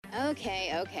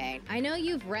Okay. I know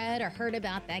you've read or heard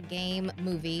about that game,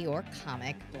 movie, or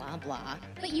comic, blah, blah,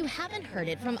 but you haven't heard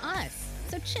it from us.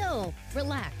 So chill,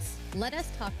 relax. Let us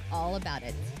talk all about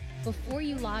it before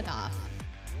you log off.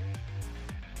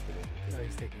 No,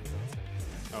 he's taking his own side.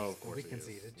 Oh, of course We he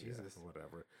conceded. is. Jesus. Yeah,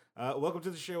 whatever. Welcome to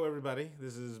the show, everybody.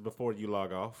 This is Before You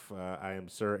Log Off. I am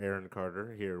Sir Aaron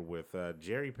Carter here with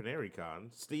Jerry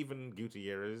Panaricon, Stephen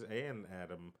Gutierrez, and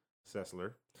Adam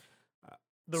Sessler.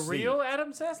 The C. real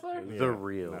Adam Sessler? Yeah, The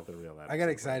real. Not the real Adam I got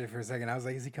Sessler. excited for a second. I was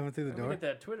like, is he coming through the Let me door? get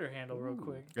that Twitter handle real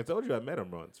quick. I told you I met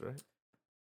him once, right?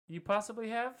 You possibly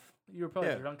have? You were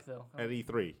probably Yeah. drunk, though. At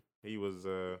E3. He was,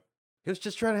 He was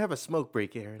just trying to have a smoke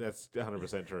break, Aaron. that's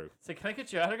 100% true. Say, can I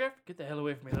get your autograph? Get the hell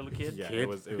away from me, little kid. Yeah, Kid. it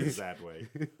was that way.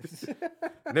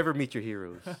 Never meet your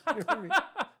heroes.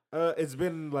 It's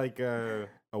been like a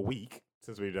week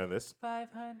since we've done this.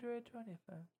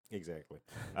 525. Exactly.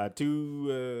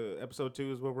 Episode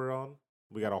 2 is what we're on.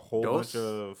 We got a whole Dos. bunch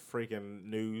of freaking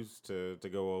news to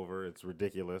go over. It's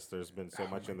ridiculous. There's been so Oh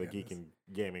much my in the goodness. geek and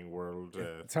gaming world.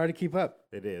 It's hard to keep up.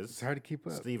 It is. It's hard to keep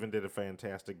up. Steven did a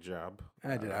fantastic job.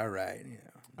 I did all right.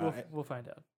 Yeah. We'll find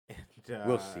out. And,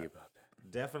 We'll see about that.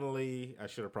 Definitely, I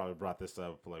should have probably brought this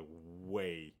up like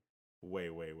way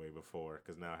before,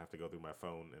 because now I have to go through my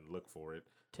phone and look for it.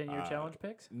 10-year challenge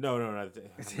picks? No.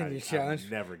 It's in your challenge? I'm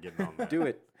never getting on that. Do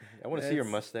it. I want to see your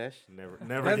That's- mustache. Never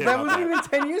That, get that on wasn't that. even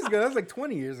 10 years ago. That was like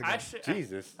 20 years ago.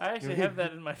 Jesus. I actually have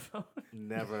that in my phone.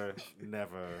 Never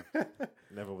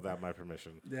without my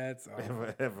permission. That's awful.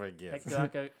 Ever again.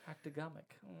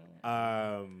 Octogamic.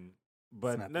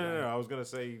 But not no. right. I was gonna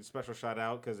say special shout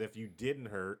out because if you didn't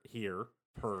hear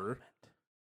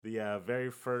the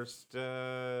very first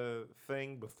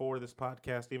thing before this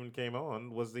podcast even came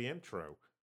on was the intro.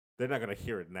 They're not gonna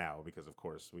hear it now because of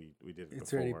course we did it It's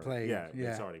before. already played, Yeah,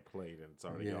 yeah. it's already played and it's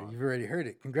already Yeah, on. you've already heard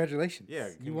it. Congratulations. Yeah,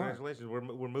 You won. congratulations. We're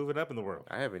moving up in the world.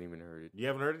 I haven't even heard it. You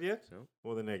haven't heard it yet? No.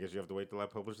 Well, then I guess you have to wait till I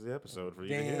publish the episode for you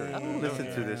to hear it. I Damn. don't listen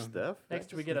to this Yeah. stuff.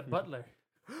 Next, we get a butler.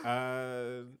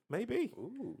 Maybe.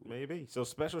 Ooh. Maybe. So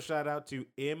special shout out to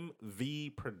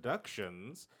MV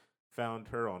Productions. Found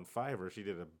her on Fiverr. She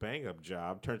did a bang up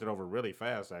job. Turned it over really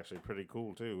fast, actually. Pretty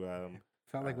cool too.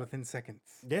 Felt like within seconds.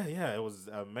 Yeah, it was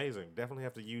amazing. Definitely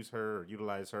have to use her or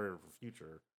utilize her for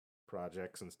future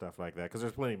projects and stuff like that. Because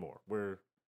there's plenty more. We're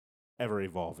ever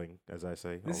evolving, as I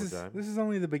say all the time. This is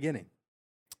only the beginning.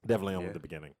 Definitely only Yeah. the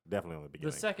beginning. Definitely only the The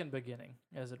beginning. second beginning,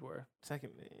 as it were.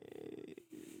 Second.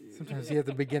 Sometimes you have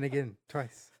to begin again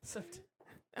twice.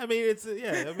 I mean, it's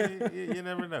I mean, you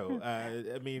never know.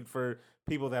 I mean, for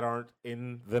people that aren't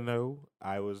in the know,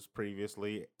 I was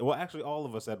previously. Well, actually, all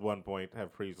of us at one point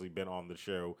have previously been on the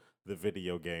show, The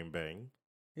Video Game Bang.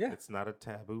 Yeah. It's not a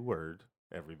taboo word.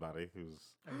 Everybody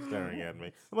who's staring at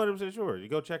me, I'm 100% sure. You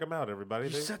go check them out, everybody.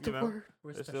 You They, said you the know, word.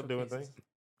 We're they're still special doing cases. things.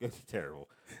 It's terrible.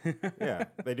 Yeah,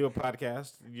 they do a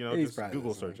podcast. You know, He's just probably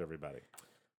Google listening. search everybody.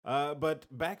 But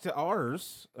back to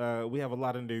ours, we have a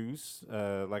lot of news.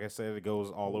 Like I said, it goes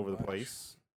all over the Much.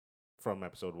 place from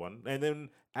episode 1, and then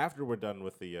after we're done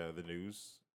with the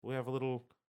news, we have a little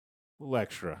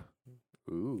extra,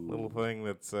 Ooh. little thing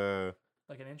that's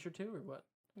Like an inch or two, or what?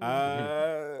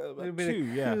 Little bit of two.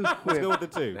 Yeah, coup let's whip. go with the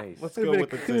two. Nice. Let's A go bit with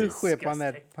the of coup two. whip on Disgusting.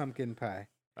 that pumpkin pie.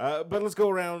 But let's go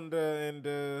around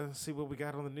and see what we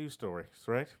got on the news stories.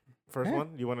 Right, first Yeah.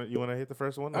 one. You wanna hit the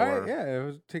first one? All or right, yeah,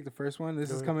 I'll take the first one. This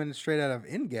Go is ahead. coming straight out of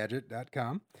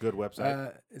Engadget.com. Good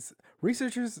website. It's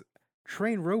researchers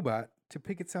train robot to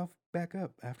pick itself back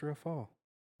up after a fall.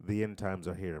 The end times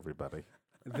are here, everybody.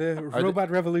 The they- robot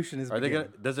revolution is Are they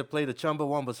beginning. gonna? Does it play the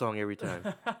Chumbawamba song every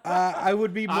time? I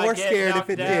would be I more get scared if knocked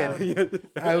it down. did.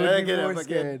 I would be Get more up again.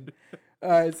 scared. All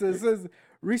right, so it says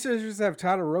researchers have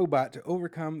taught a robot to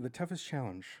overcome the toughest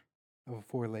challenge of a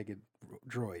four-legged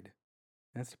droid.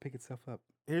 That's to pick itself up.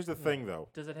 Here's the thing, though.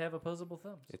 Does it have opposable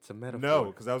thumbs? It's a metaphor. No,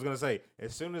 because I was gonna say,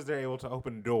 as soon as they're able to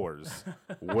open doors,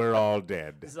 we're all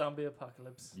dead. Zombie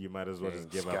apocalypse. You might as well just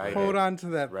Dang, give Skynet. up. Hold on to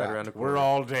that Right thought. around the corner. We're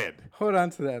all dead. Hold on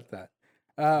to that thought.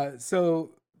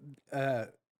 A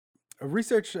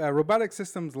research robotic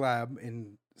systems lab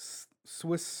in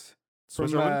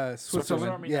Switzerland.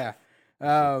 Switzerland? Yeah.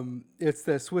 It's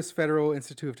the Swiss Federal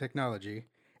Institute of Technology.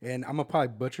 And I'm going to probably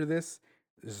butcher this.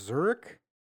 Zurich?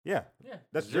 Yeah, Yeah.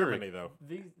 that's Zurich. Germany, though.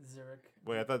 The Zurich.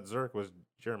 Wait, I thought Zurich was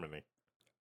Germany.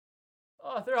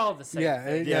 Oh, they're all the same. Yeah,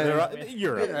 thing. Yeah, they're all, I mean,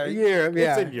 Europe. Europe,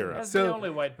 yeah. It's in Europe. That's So- the only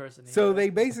white person. here. So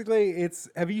they basically,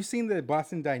 have you seen the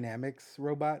Boston Dynamics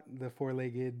robot, the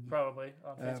four-legged? probably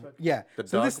on Facebook. Yeah. The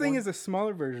So this dog thing one? is a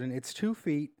smaller version. It's 2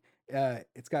 feet.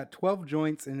 It's got 12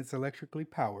 joints and it's electrically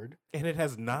powered. And it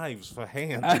has knives for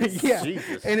hands. Yeah.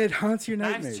 Jesus. And it haunts your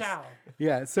Nice nightmares. chow.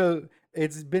 Yeah. So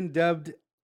it's been dubbed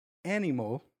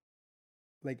Animal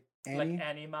like Like Annie.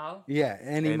 animal. Yeah,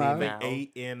 Animal. Animal.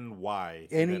 ANY.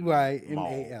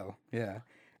 Anymal. Yeah.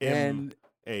 And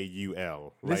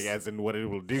MAUL. This- Like as in what it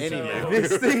will do to Anymal. you.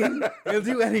 this thing, it'll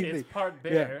do anything. It's part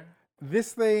bear.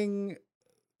 This thing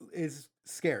is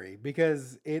scary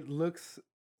because it looks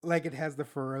like it has the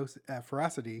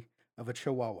ferocity of a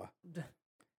chihuahua.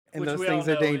 And Which those we things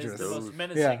all are know is dangerous. the most Those-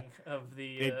 menacing of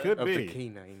the. It could Of the be.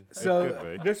 canine. So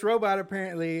could be. this robot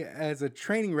apparently has a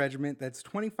training regiment that's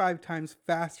 25 times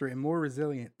faster and more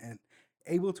resilient and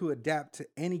able to adapt to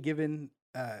any given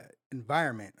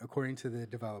environment, according to the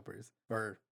developers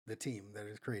or the team that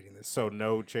is creating this. So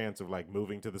no chance of like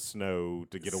moving to the snow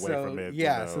to get away from it.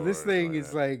 Yeah, so this thing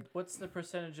is like What's the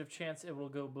percentage of chance it will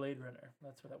go Blade Runner?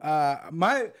 That's what I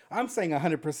want. I'm saying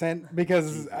 100%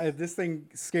 because this thing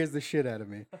scares the shit out of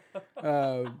me.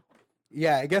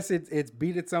 Yeah, I guess it's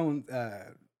beat its own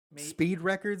Me- speed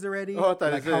records already. Oh, I thought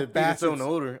like it said beat its own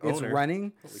owner. it's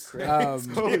running. Holy crap.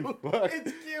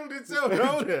 It's killed its own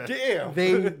owner. Damn.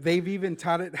 They've even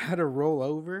taught it how to roll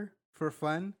over for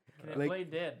fun. Can it like- play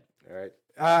dead? All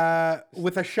right.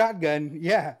 With a shotgun,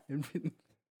 yeah.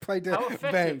 Play dead. How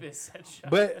effective is that shot?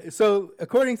 But so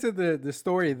according to the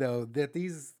story though, that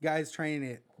these guys training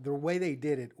it, the way they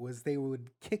did it was they would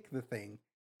kick the thing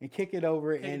and kick it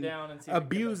over Take it and down and see if it can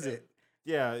abuse knock it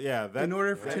Yeah. That, in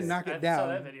order right. to knock I it saw down.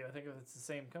 that video. I think it's the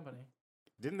same company.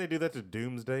 Didn't they do that to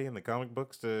Doomsday in the comic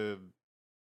books to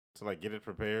like get it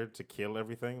prepared to kill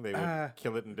everything? They would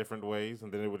kill it in different ways,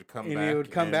 and then it would come And back. it would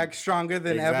come back stronger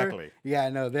than ever. Exactly. Yeah,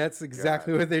 no, that's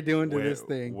exactly what they're doing to We're, this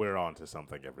thing. We're on to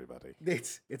something, everybody.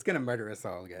 It's gonna murder us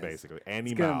all, guys. Basically,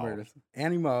 It's gonna Animal. murder us.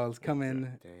 Animals come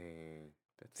in. Dang.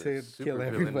 That's To a kill supervillain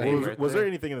everybody. name Was, right was there there.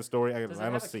 anything in the story? I Does it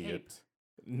don't have a see cape? it.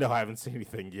 No, I haven't seen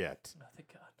anything yet. Oh,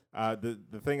 thank God.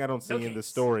 The thing I don't see No in the capes.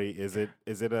 story is it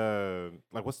a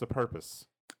like what's the purpose?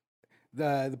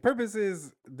 The purpose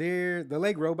is the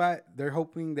leg robot. They're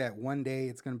hoping that one day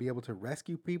it's gonna be able to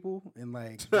rescue people in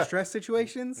like distress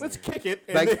situations, Let's kick it.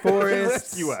 And like then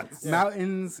forests, rescue us.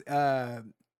 mountains.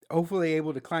 Hopefully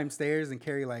able to climb stairs and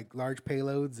carry like large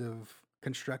payloads of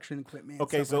construction equipment.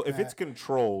 Okay, stuff so like if it's that.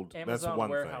 controlled, that's Amazon one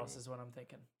warehouse thing. is what I'm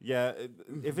thinking. Yeah,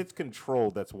 if it's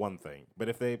controlled, that's one thing. But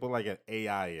if they put like an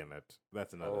AI in it,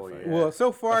 that's another Oh, thing. yeah. Well,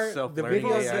 so far the self-learning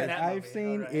videos AI. that That I've movie,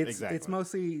 seen, alright. it's Exactly.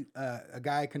 mostly a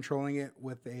guy controlling it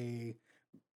with a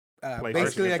PlayStation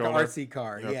basically like an controller? RC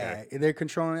car. Okay. Yeah, they're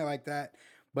controlling it like that,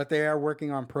 but they are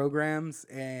working on programs.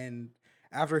 And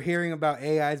after hearing about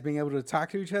AIs being able to talk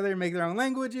to each other and make their own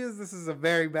languages, this is a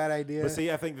very bad idea. But see,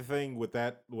 I think the thing with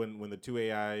that, when the two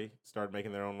AI started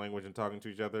making their own language and talking to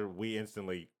each other, we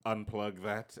instantly unplugged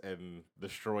that and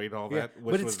destroyed all Yeah, that. but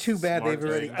Which it's was too bad smart they've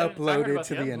already thing. I heard uploaded about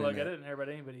to the unplug. internet. I didn't hear about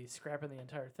anybody scrapping the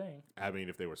entire thing. I mean,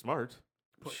 if they were smart.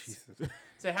 Jesus.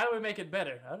 Say, how do we make it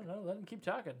better? I don't know. Let them keep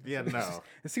talking. Yeah, no.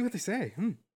 Let's see what they say.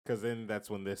 Because then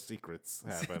that's when the secrets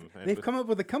happen. And They've the- come up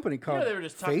with a company You called know, they were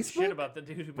just talking Facebook. shit about the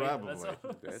dude who made it. That's Probably. all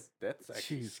it was. That's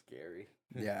actually Jeez. scary.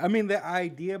 Yeah, I mean the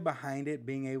idea behind it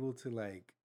being able to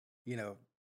like,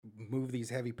 move these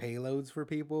heavy payloads for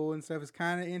people and stuff is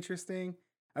kind of interesting.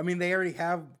 I mean, they already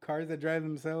have cars that drive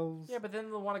themselves. Yeah, but then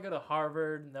they'll want to go to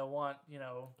Harvard and they'll want,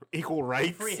 equal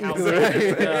rights. free Is housing.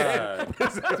 that-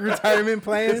 God. Retirement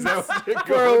plans, Is that what you're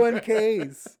going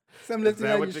 401ks. Some Is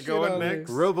that what you're going on there.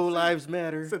 next? Robo Lives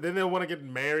Matter. So then they'll want to get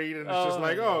married, and it's Oh, just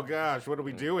like, yeah. oh gosh, what are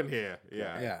we doing here?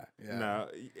 Yeah. No,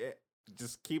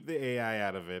 just keep the AI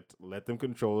out of it. Let them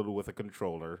control it with a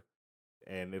controller,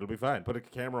 and it'll be fine. Put a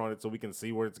camera on it so we can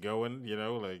see where it's going.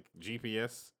 Like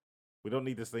GPS. We don't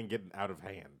need this thing getting out of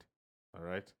hand. All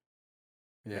right,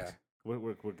 Yeah.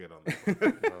 we're good on that.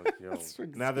 Oh, yo. That's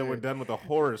freaking Now that we're scary. done with the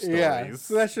horror stories, Yeah.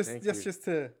 So that's just Thank just you. just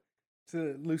to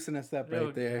loosen us up No,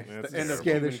 right there. That's The end of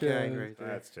Scare the humankind shit. right there.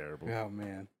 that's terrible. Oh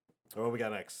man. Oh, what we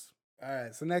got next? All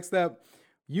right. So next up,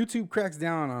 YouTube cracks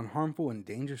down on harmful and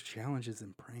dangerous challenges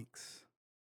and pranks.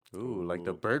 Ooh, like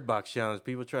the Ooh. Bird Box challenge.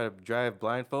 People try to drive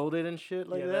blindfolded and shit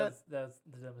like yeah, that. that's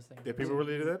the dumbest thing. Did people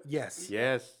really do that? Yes.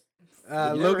 Yes. You never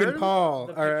heard Logan of it? Paul,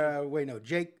 The or wait, no,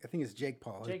 Jake. I think it's Jake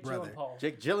Paul, Jake his brother. Gyllenhaal.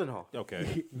 Jake Gyllenhaal.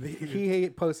 Okay. He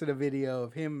posted a video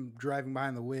of him driving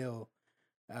behind the wheel,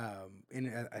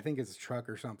 in I think it's a truck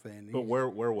or something. But where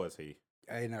was he?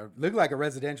 Looked like a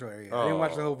residential area. I didn't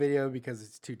watch the whole Oh. video because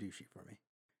it's too douchey for me,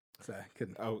 so I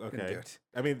couldn't. Oh, couldn't okay. do it.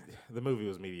 I mean, the movie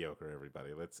was mediocre.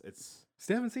 Everybody, it's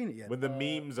Still haven't seen it yet. when the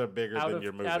memes are bigger out than of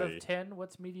your movie. out of 10,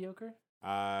 what's mediocre?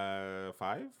 5.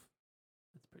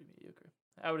 That's pretty mediocre.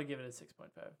 I would have given it a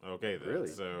 6.5. Okay, then. Really?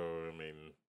 So I mean,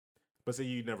 but see,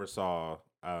 you never saw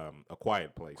A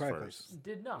Quiet Place Quiet first. Place.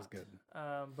 Did It was not. good.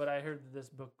 But I heard that this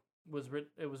book was written.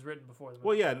 It was written before the movie.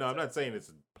 Well, yeah, no, So I'm not saying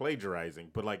it's plagiarizing,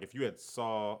 but like if you had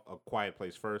saw A Quiet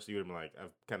Place first, you would have been like,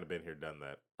 I've kind of been here, done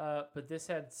that. But this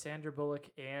had Sandra Bullock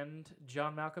and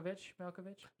John Malkovich.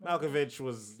 Malkovich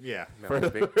was, yeah.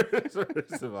 Malkovich.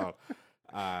 First of all,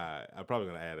 I'm probably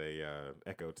gonna add a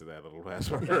echo to that little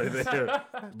password right there.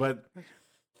 But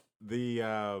the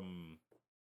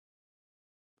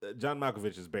John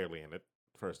Malkovich is barely in it.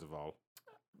 First of all,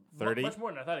 30. Much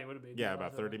more than I thought he would have been. Yeah,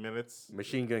 about 30 minutes.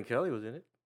 Machine Gun Kelly was in it.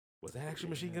 Was that actually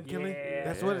Machine Gun Yeah, Kelly?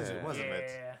 That's what it wasn't it?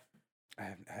 Yeah. I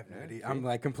have no Yeah, idea. see? I'm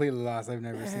like completely lost. I've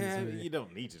never seen this movie. You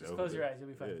don't need to Just know. close your eyes, you'll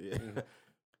be fine. Yeah.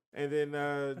 And then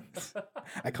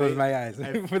I closed my eyes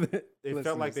I- for the. it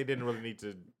felt like listeners. they didn't really need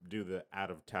to do the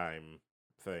out of time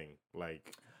thing,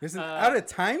 like There's an Uh, out of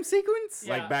time sequence.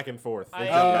 Yeah. like back and forth. They I-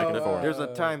 jump back and Oh, forth. There's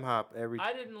a time hop every.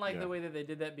 I didn't like Yeah. the way that they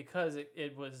did that because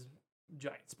it was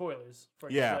giant spoilers. For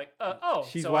it. Yeah. Like,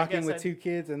 She's so I walking guess with I- two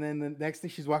kids, and then the next thing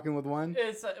she's walking with one.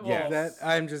 It's Yeah. That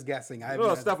I'm just guessing.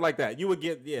 Well, stuff like that. You would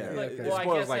get, yeah. Like, it okay. well, I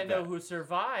spoils guess like I know that. who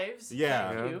survives.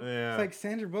 Yeah. Thank you. Yeah. It's like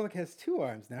Sandra Bullock has 2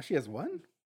 arms now. She has 1.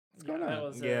 What's going that on?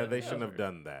 was, Yeah, they that shouldn't was have weird.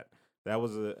 done that. That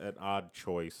was an odd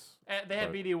choice. They had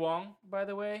but- BD Wong, by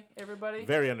the way, everybody.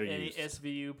 Very Any underused.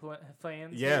 SVU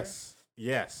fans? Yes.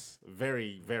 Yes.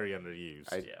 Very, very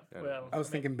underused. I- Here? Yeah. I Well, I was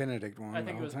mean, thinking Benedict Wong. I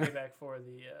think it the was whole time. payback for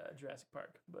the Jurassic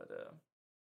Park, but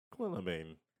Well, I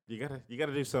mean, you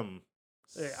gotta do some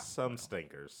Yeah. some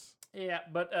stinkers. yeah.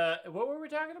 But what were we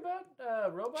talking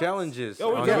about? Robots. Challenges.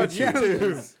 Oh, on we got YouTube.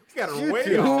 challenges. You got it way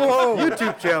YouTube. off. Whoa.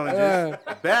 YouTube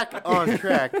challenges. Back on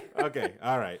track. Okay,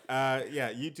 all right.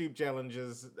 Yeah, YouTube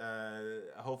challenges.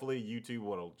 Hopefully, YouTube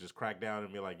will just crack down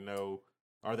and be like, no.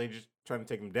 Are they just trying to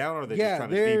take them down, or are they just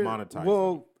trying to demonetize them?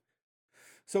 Well,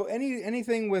 so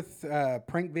anything with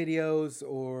prank videos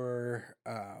or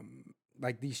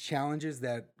like these challenges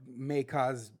that may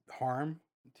cause harm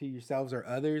to yourselves or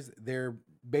others, they're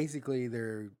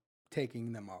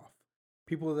taking them off.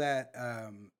 People that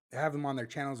have them on their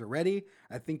channels already,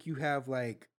 I think you have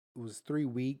like it was 3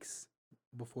 weeks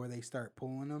before they start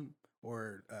pulling them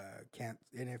or can't.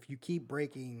 And if you keep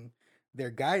breaking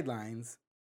their guidelines,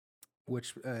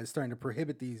 which is starting to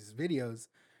prohibit these videos,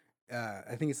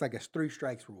 I think it's like a 3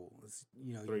 strikes rule. It's,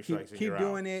 you know, 3 you strikes and keep you're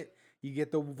doing out. it, you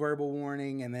get the verbal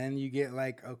warning, and then you get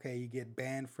like, okay, you get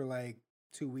banned for like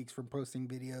 2 weeks from posting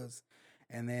videos,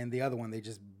 and then the other one they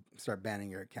just start banning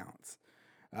your accounts.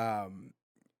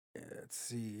 Let's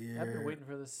see here. I've been waiting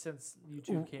for this since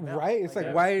YouTube came out. Right? It's like,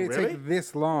 I- why did it Really? take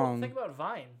this Well, long? think about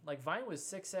Vine. Like Vine was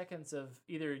 6 seconds of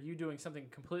either you doing something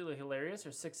completely hilarious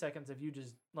or 6 seconds of you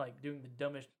just like doing the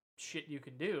dumbest shit you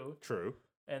can do, True.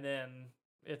 and then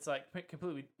it's like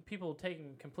completely people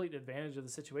taking complete advantage of the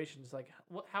situation. It's like,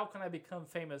 how can I become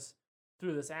famous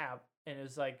through this app? And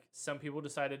it's like some people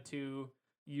decided to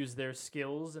use their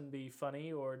skills and be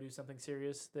funny or do something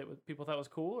serious that people thought was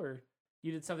cool, or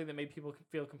you did something that made people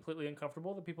feel completely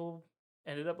uncomfortable that people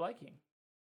ended up liking.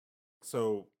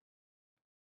 So,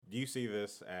 do you see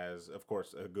this as, of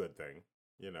course, a good thing?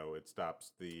 You know, it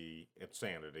stops the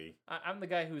insanity. I'm the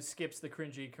guy who skips the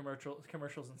cringy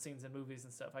commercials and scenes in movies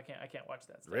and stuff. I can't watch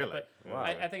that stuff. Really? But Wow.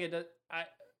 I think it does.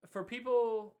 For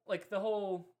people like the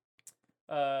whole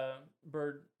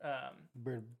bird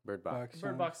Bird Box.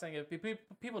 song. box thing. If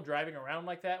people driving around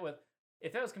like that with,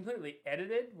 if that was completely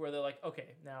edited, where they're like,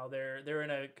 okay, now they're in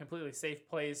a completely safe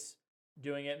place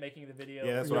doing it, making the video.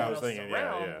 Yeah, that's what I was everyone else is thinking, yeah,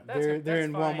 around, yeah. that's They're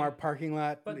in fine. Walmart parking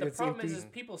lot. But the it's problem empty. is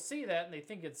people see that and they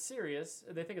think it's serious.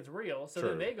 They think it's real. So True.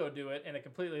 then they go do it, and it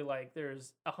completely like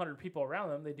there's 100 people around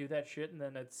them. They do that shit, and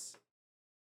then it's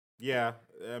Yeah,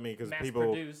 I mean, because mass people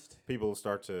produced.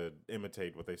 start to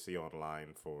imitate what they see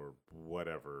online for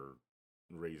whatever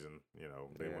reason. You know,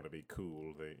 they Yeah. want to be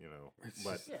cool. They, you know, It's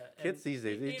but just- Yeah, Kids these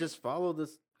days, they it- just follow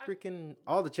this I- freaking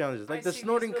all the challenges, like I the see these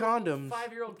snorting little condoms.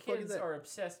 5-year-old What the fuck is kids that? are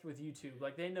obsessed with YouTube.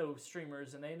 Like they know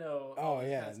streamers and they know Oh, all this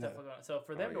yeah, kind of stuff no. going on. So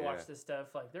for them Oh, to yeah. watch this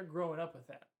stuff, like they're growing up with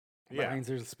that. yeah, Brains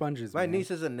are sponges. My man.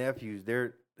 nieces and nephews,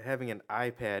 they're having an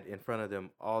iPad in front of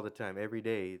them all the time, every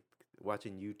day,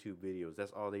 watching YouTube videos.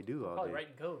 That's all they do all Probably day.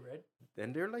 writing code, right?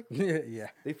 And they're like, yeah.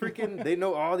 they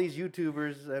know all these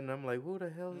YouTubers, and I'm like, who the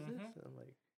hell is Mhm. this? I'm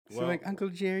like, So Well- like, Uncle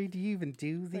Jerry, do you even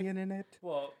do the Like- internet?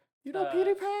 Well, you know Uh,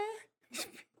 PewDiePie?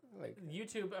 like,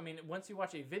 YouTube. I mean, once you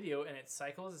watch a video and it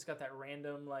cycles, it's got that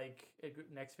random like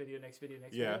next video, next video,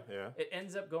 next yeah, video. yeah. It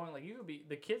ends up going like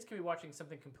the kids can be watching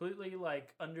something completely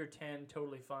like under 10,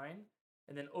 totally fine,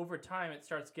 and then over time it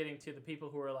starts getting to the people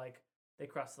who are like they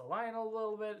cross the line a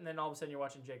little bit, and then all of a sudden you're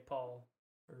watching Jake Paul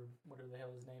or whatever the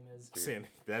hell his name is. Sin,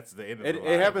 that's the end of It, the it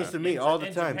line, happens huh? to me In all the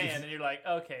in time. Japan, and you're like,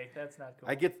 okay, that's not cool.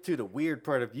 I get to the weird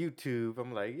part of YouTube.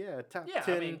 I'm like, yeah, top yeah,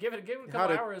 10 I mean, give it a how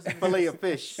couple to hours. And fillet a just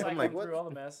fish. I'm cycle like, through what? all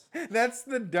the mess. That's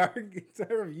the dark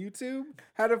side of YouTube.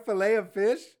 How to fillet a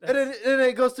fish. And then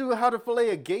it goes to how to fillet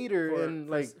a gator For, and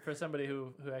for, like. s- for somebody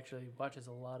who actually watches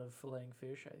a lot of filleting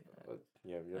fish,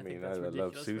 Yeah, I I think mean, I that's love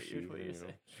ridiculous sushi. what you You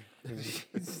know.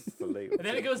 Fillet a and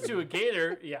then it goes to a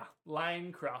gator. Yeah,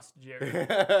 line crossed, Jerry.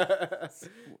 fish.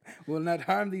 Will not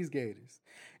harm these gators.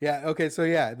 Yeah. Okay. So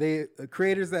yeah, the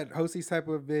creators that host these type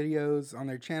of videos on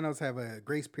their channels have a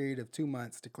grace period of 2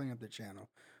 months to clean up the channel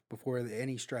before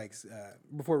any strikes,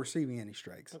 before receiving any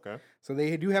strikes. Okay. So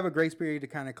they do have a grace period to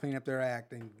kind of clean up their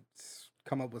act and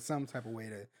come up with some type of way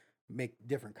to make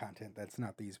different content that's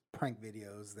not these prank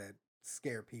videos that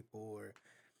scare people or,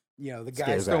 you know, the guys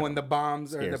Scares throwing Adam. the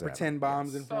bombs or the Scares pretend Adam,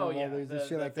 bombs yes. in front Oh of yeah, others the, and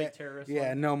shit the like fake that. terrorist Yeah,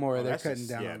 one. no more. Oh, They're that's cutting just-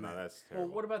 down yeah, on no, that. that's Well,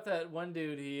 terrible. what about that one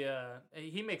dude?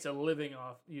 He makes a living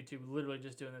off YouTube, literally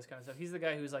just doing this kind of stuff. He's the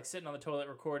guy who's like sitting on the toilet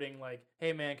recording, like,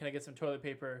 "Hey man, can I get some toilet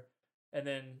paper?" And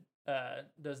then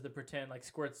does the pretend like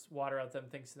squirts water out them,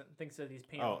 thinks that he's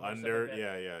peeing. Oh, on them or stuff under, like that.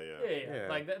 yeah. Yeah. Yeah.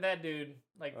 Like that dude,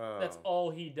 like that's Oh. all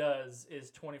he does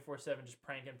is 24/7 just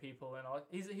pranking people and all.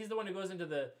 He's the one who goes into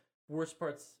the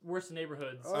worst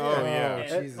neighborhoods. Oh, yeah.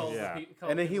 and Jesus. calls the Yeah. pe- calls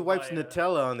And then he people wipes by,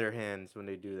 Nutella on their hands when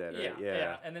they do that, Yeah, right?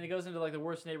 yeah, and then he goes into like the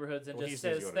worst neighborhoods and Well, just he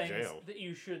needs says to go to things jail. that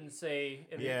you shouldn't say.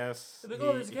 In Yes. The, like,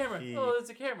 oh, there's a camera. Oh, there's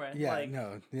a camera. Yeah, like,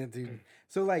 no, yeah, dude.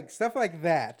 So like stuff like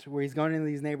that, where he's going into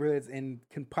these neighborhoods and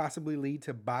can possibly lead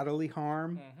to bodily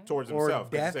harm, mhm. towards or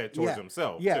himself. 'Cause death. he said towards Yeah.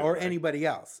 himself. yeah, too, or right? anybody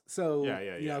else. So Yeah,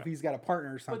 you know, yeah. if he's got a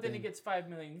partner or something. But then he gets 5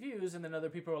 million views, and then other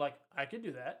people are like, I could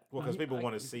do that. Well, because people I-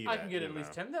 want to see I that. can get you at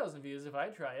least know. 10,000 views if I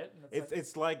try it. And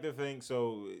It's like the thing.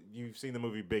 So you've seen the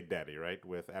movie Big Daddy, right,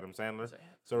 with Adam Sandler. Say,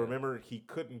 So remember, he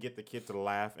couldn't get the kid to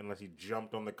laugh unless he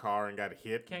jumped on the car and got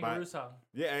hit. Kangaroo song.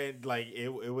 Yeah, and like it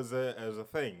was a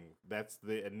thing. That's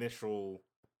the initial,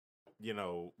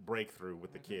 breakthrough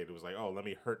with the kid. It was like, oh, let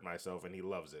me hurt myself, and he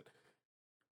loves it.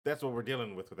 That's what we're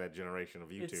dealing with that generation of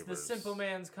YouTubers. It's the simple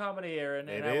man's comedy era, and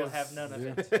It I will is. have none of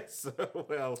Yeah. it. So,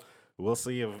 well, we'll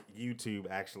see if YouTube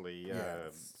actually Yeah,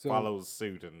 so- follows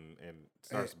suit and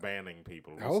starts banning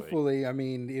people. We'll see. Hopefully, I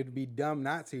mean, it'd be dumb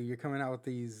not to. You're coming out with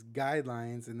these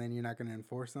guidelines, and then you're not going to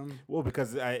enforce them. Well,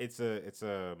 because it's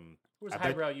a Where's I bet-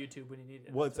 highbrow YouTube when you need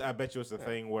it? well, I bet you it's a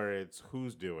thing where it's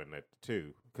who's doing it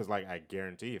too. Because like I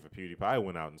guarantee, if a PewDiePie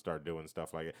went out and started doing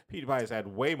stuff like it, PewDiePie has had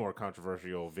way more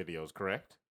controversial videos.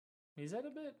 Correct? He's that a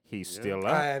bit? He's Yeah. still I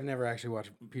up. have never actually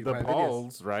watched PewDiePie The videos.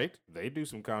 Pauls, right? They do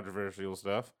some controversial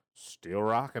stuff. Still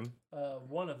rocking.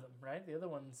 One of them, right? The other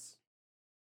one's.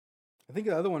 I think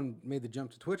the other one made the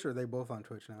jump to Twitch, or are they both on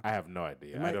Twitch now? I have no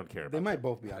idea. They I might- don't care about They might that.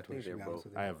 both be on I think Twitch. To they're be honest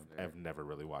both- with I you. have on there. I've never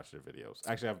really watched their videos.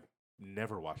 Actually, I've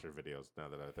never watched their videos. Now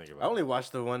that I think about I only it.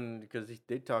 watched the one because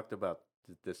they talked about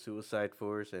the Suicide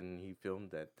Force and he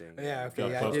filmed that thing. Yeah, Felt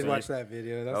okay, I close did to watch you. that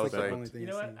video. That's I like was the like- only thing You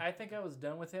know I've what? seen. I think I was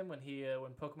done with him when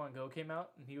when Pokemon Go came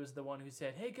out, and he was the one who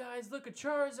said, "Hey guys, look at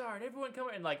Charizard! Everyone come!"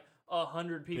 And like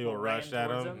 100 people People ran rushed at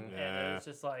towards him? him, and Yeah. it was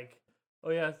just like, "Oh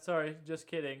yeah, sorry, just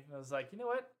kidding." I was like, you know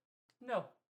what? No.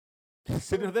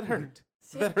 So, no, that hurt.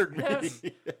 See, That hurt me. yes.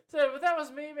 So, but that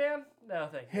was me, man. No,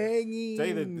 thank you. Hanging. Tell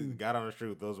you the God honest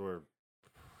truth, those were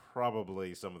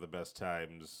probably some of the best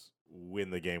times when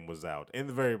the game was out in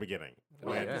the very beginning. Oh,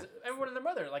 When- yeah. 'Cause everyone and their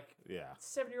mother, like yeah.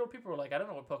 7-year-old people, were like, "I don't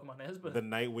know what Pokemon is," but The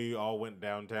night we all went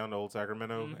downtown to Old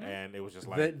Sacramento, Mhm. and it was just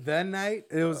like, the night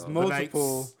it was The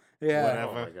multiple. nights, Yeah.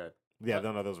 whatever. Oh my god. yeah,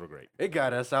 no, those were great. It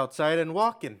got us outside and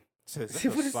walking. Is that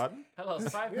What the is- sun? I lost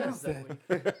 5 Yeah. pounds that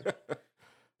week.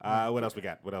 What else we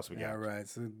got? What else we got? All right.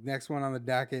 So next one on the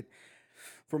docket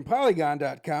from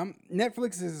Polygon.com.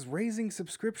 Netflix is raising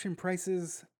subscription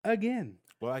prices again.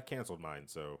 Well, I canceled mine,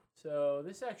 so So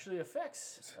this actually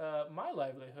affects my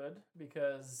livelihood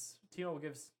because T-Mobile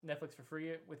gives Netflix for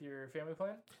free with your family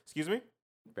plan. excuse me.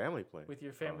 Family plan. With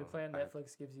your family Oh, plan, I-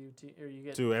 Netflix gives you or you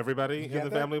get To everybody You in got the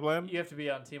that? family plan. you have to be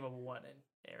on T-Mobile One. And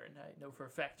Aaron, I know for a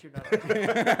fact you're not.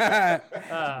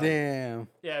 On Damn.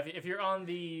 Yeah, if you're on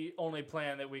the only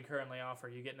plan that we currently offer,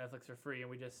 you get Netflix for free, and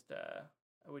we just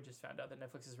found out that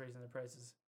Netflix is raising the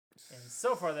prices. And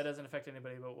so far, that doesn't affect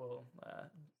anybody, but we'll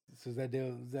So is that deal?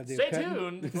 Is that deal stay cutting?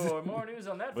 tuned for more news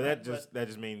on that. But front, that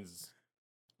just means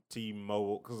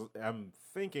T-Mobile. Because I'm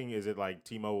thinking, is it like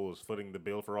T-Mobile is footing the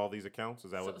bill for all these accounts?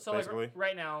 Is that what so like basically?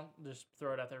 right now, just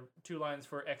throw it out there. 2 lines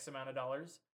for X amount of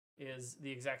dollars is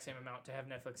the exact same amount to have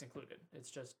Netflix included. It's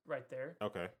just right there.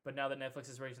 Okay. But now that Netflix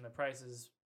is raising the prices,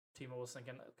 T-Mobile's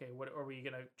thinking, okay, what are we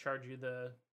gonna charge you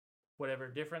the whatever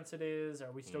difference it is.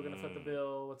 Are we still going to foot the Mm.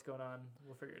 bill? What's going on?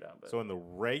 We'll figure it out. But So in the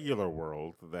regular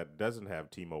world that doesn't have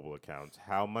T-Mobile accounts,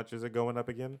 how much is it going up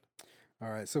again? All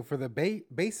right. So for the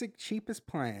basic cheapest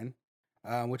plan,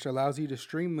 which allows you to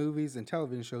stream movies and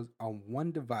television shows on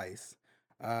one device,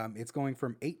 it's going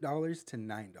from $8 to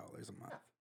 $9 a month.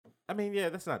 I mean, yeah,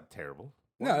 that's not terrible.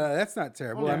 No, that's not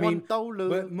terrible. Only I mean, $1.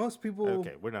 but most people.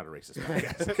 Okay, we're not a racist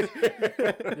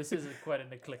podcast. this is quite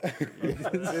an eclectic.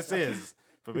 This is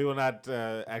for people not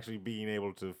actually being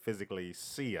able to physically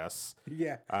see us.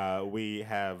 Yeah. We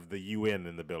have the UN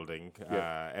in the building.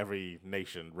 Yep. Every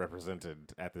nation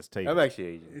represented at this table. I'm actually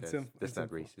Asian. It's That's, a- that's it's not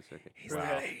a- racist. Okay. He's Wow.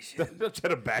 not Asian. Don't try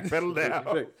to backpedal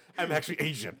now. Right. I'm actually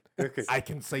Asian. Okay. I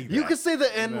can say that. You can say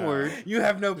the N word. You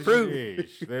have no proof.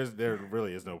 Sheesh. There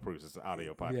really is no proof. It's an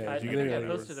audio podcast. Yeah, I You think can I do literally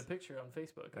that. posted a picture on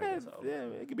Facebook. I Yeah, guess I'll-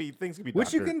 yeah, it could be things. Could be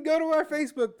Which you doctored. can go to our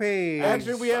Facebook page.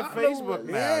 Actually, we have Facebook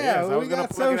now. Yeah, Yes, I was we gonna got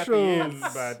plug it at the end,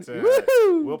 socials. but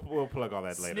Woohoo! we'll plug all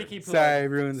that later. Sneaky plug. Sorry,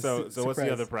 ruined the So what's the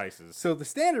surprise. other prices? So the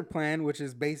standard plan, which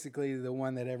is basically the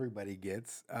one that everybody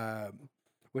gets,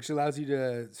 which allows you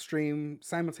to stream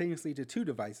simultaneously to two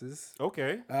devices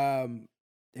Okay.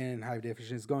 in high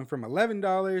definition, is going from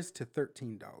 $11 to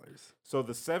 $13. So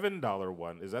the $7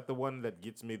 one, is that the one that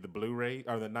gets me the Blu-ray,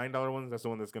 or the $9 one? That's the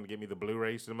one that's going to get me the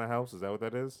Blu-rays to my house. Is that what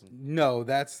that is? No,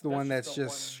 that's the That's one just that's the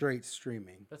just one- straight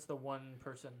streaming. That's the one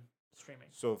person streaming.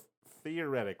 So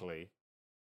theoretically,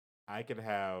 I could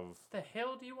have. The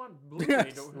hell do you want Blu-ray?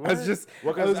 Yes, to- I was just,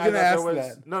 Well, I was thought gonna there ask was,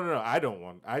 that. No, I don't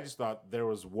want. I just thought there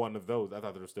was one of those. I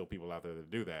thought there were still people out there that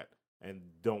do that and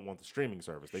don't want the streaming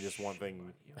service. They just want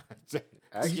thing.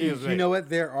 Actually, You, Excuse you me. know what?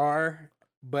 There are,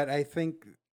 but I think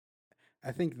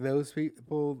those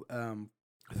people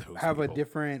Those have a people.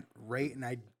 different rate, and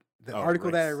the Oh,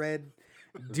 article that I race. read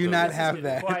do Those not races have It's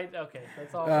that. Quite, okay,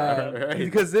 that's all. Right.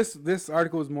 Because this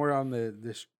article is more on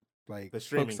the like The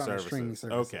streaming focused on the streaming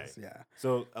services. services. Okay. Yeah,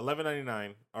 So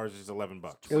 $11.99, ours is $11.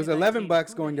 it was 2019, $11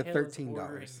 who going the to hell is $13.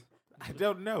 ordering- I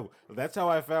don't know. That's how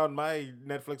I found my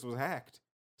Netflix was hacked.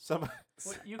 Some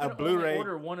Well, you a can Blu-ray, only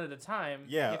order one at a time.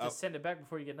 Yeah, you have to a- send it back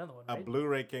before you get another one. a Right?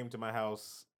 Blu-ray came to my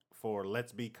house for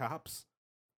Let's Be Cops,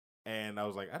 and I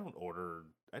was like, I didn't order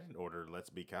Let's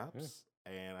Be Cops,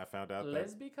 and I found out that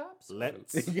Lesbi cops.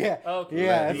 Let's yeah, Okay.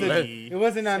 yeah. Let it's me- it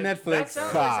wasn't on That Netflix.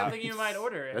 sounds like Cops. something you might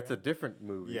order. That's a different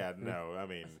movie. yeah, no, I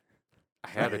mean, I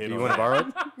have it. hit Do you on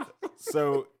want to that. borrow it?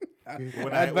 so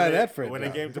I'd buy that for when $1.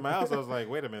 it came to my house, I was like,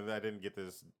 wait a minute, I didn't get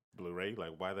this Blu-ray.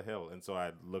 Like, why the hell? And so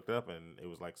I looked up, and it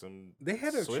was like some. They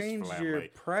had to Swiss change flat your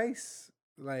rate. price,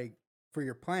 like for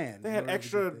your plan. They in had order to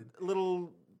extra get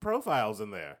little profiles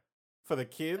in there for the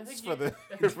kids, think for you- the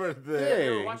I think- for the. Hey, They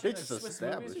were watching they the just Swiss movies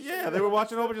established. or Yeah, something? they were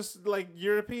watching over just like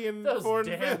European Those foreign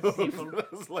damn films. people.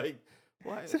 I was like,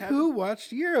 why? So how- who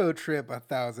watched Euro Trip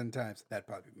 1,000 times? That'd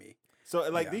probably be me. So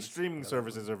like Yeah, these it's streaming another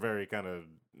services are very kind of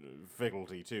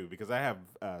fickle-y too, because I have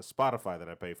Spotify that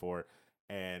I pay for,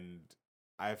 and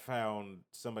I found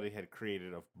somebody had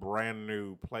created a brand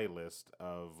new playlist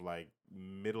of like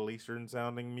Middle Eastern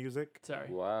sounding music. Sorry.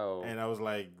 Wow. And I was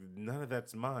like, none of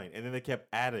that's mine. And then they kept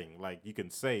adding, like, you can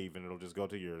save and it'll just go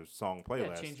to your song Yeah,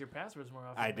 playlist. change your passwords more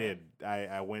often. I man. did.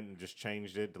 I went and just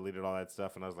changed it, deleted all that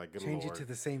stuff, and I was like, good Change lord. it to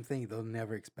the same thing. They'll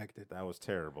never expect it. That was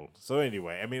terrible. So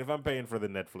anyway, I mean, if I'm paying for the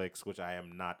Netflix, which I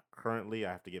am not currently,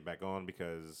 I have to get back on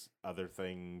because other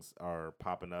things are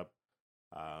popping up.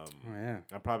 Oh, yeah.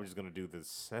 I'm probably just gonna do the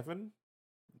 $7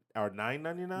 or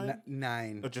 $9.99.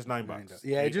 Nine. Or just $9. $9.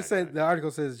 Yeah, it just said $8.99. the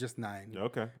article says just 9.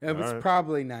 Okay. It was Alright.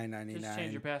 probably $9.99. Just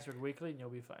change your password weekly and you'll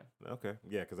be fine. Okay.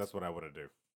 Yeah, because that's what I want to do.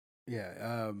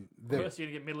 Yeah. Plus, you're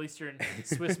gonna get Middle Eastern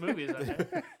Swiss movies on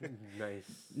there.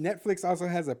 Nice. Netflix also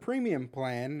has a premium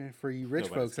plan for you rich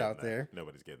Nobody's folks out getting that. there.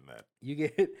 Nobody's getting that. You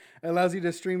get allows you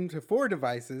to stream to 4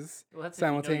 devices Well, that's if you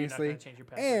know you're not simultaneously gonna change your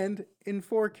password. and in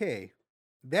 4K.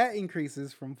 That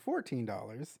increases from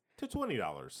 $14 To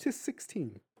 $20. to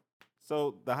 $16.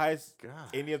 So the highest God.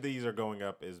 any of these are going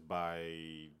up is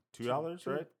by $2,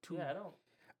 right? Yeah, I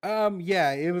don't.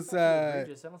 Yeah, it was that's not too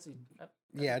outrageous. I don't see.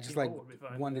 yeah, just like would be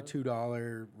fine, $1 you to know?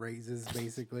 $2 raises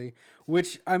basically,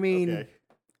 which I mean, Okay. Didn't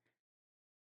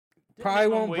probably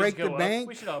minimum won't wage break go the up? bank,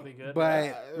 We should all be good. but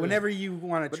Uh, whenever you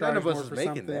want to But charge none of us more is for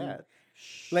making something, that.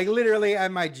 like literally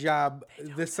at my job,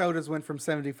 the sodas went from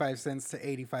 75 cents to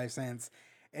 85 cents,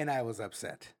 and I was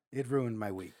upset. It ruined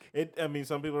my week. I mean,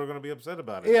 some people are going to be upset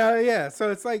about it. Yeah.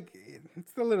 So it's like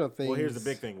it's the little things. Well, here's the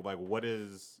big thing. Like, what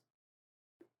is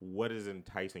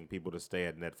enticing people to stay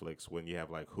at Netflix when you have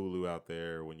like Hulu out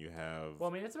there? When you have Well,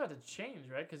 I mean, it's about to change,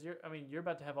 right? Because you're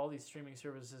about to have all these streaming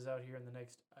services out here in the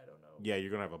next, I don't know. yeah,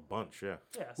 you're gonna have a bunch. Yeah,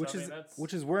 Yeah. So, Which I mean, is that's,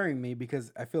 which is worrying me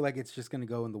because I feel like it's just going to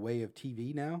go in the way of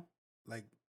TV now. Like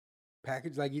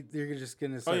package. Like they're just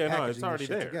gonna Oh start yeah, no, packaging it's this already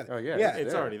shit there. together. Oh yeah, Yeah,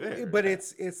 It's there. already there. But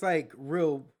it's like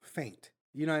real faint.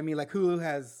 You know what I mean? Like Hulu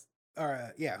has,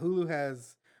 Hulu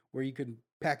has where you can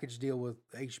package deal with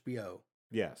HBO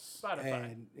Yes.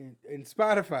 Spotify. and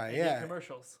Spotify. And Yeah,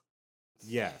 commercials.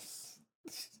 Yes.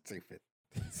 stupid.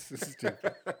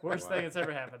 Stupid. Worst thing that's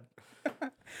ever happened.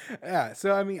 Yeah.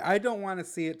 So I mean, I don't want to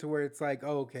see it to where it's like,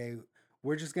 oh, okay,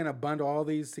 we're just gonna bundle all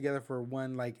these together for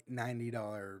one like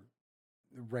 $90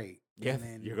 rate. Yeah, and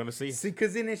then you're gonna see.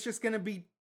 because then it's just gonna be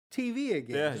TV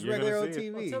again, Yeah, just you're gonna regular old see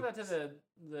it. Well, TV. tell that to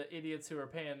the idiots who are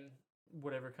paying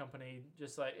whatever company,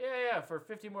 just like, yeah, for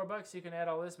 50 more bucks, you can add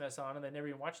all this mess on, and they never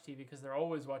even watch TV because they're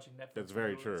always watching Netflix. That's and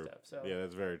very Hulu and true. Stuff, so. Yeah,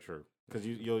 that's very true. Because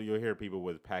you'll hear people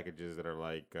with packages that are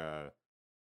like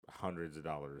hundreds of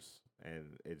dollars, and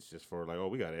it's just for like, oh,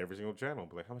 we got every single channel.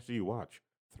 But like, how much do you watch?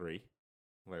 3.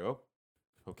 I'm like, oh,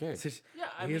 okay. It's just Yeah,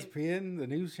 I mean, ESPN, the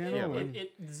news channel. Yeah, and-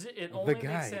 it only makes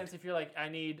guide. sense if you're like, I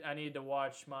need to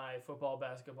watch my football,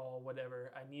 basketball,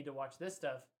 whatever. I need to watch this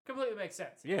stuff. Completely makes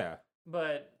sense. Yeah.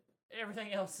 But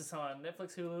everything else is on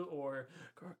Netflix, Hulu, or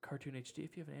Cartoon HD.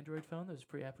 If you have an Android phone, there's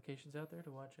free applications out there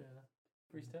to watch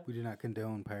free stuff. we do not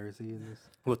condone piracy in this.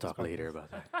 We'll talk later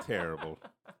about that. Terrible.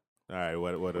 All right,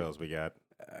 what else we got?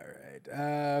 All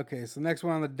right. Okay, so next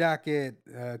one on the docket,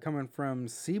 coming from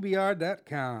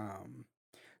CBR.com.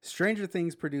 Stranger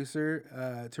Things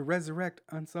producer to resurrect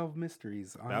unsolved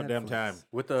mysteries on About damn Netflix. time.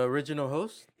 With the original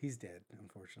host? He's dead,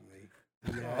 unfortunately.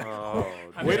 Oh,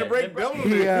 I Way mean, to break they brought- double.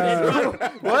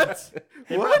 Yeah. what?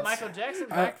 They brought Michael Jackson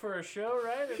back for a show,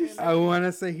 right? I mean, I want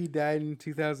to say he died in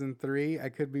 2003. I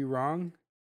could be wrong,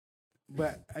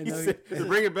 but I know To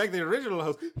bring it back, the original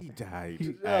host, he died.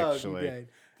 he Actually, died.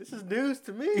 This is news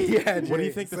to me. Yeah, what do you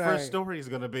Jay, think the sorry. first story is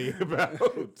going to be about?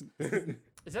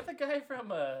 is that the guy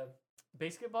from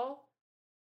Basketball?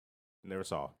 Never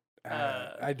saw.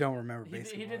 I don't remember.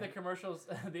 He did the commercials,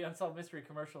 the Unsolved Mystery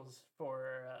commercials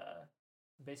for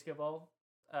Basketball.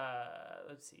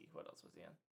 Let's see, what else was he in?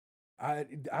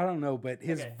 I don't know, but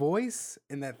his Okay. voice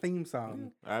in that theme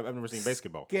song I've never seen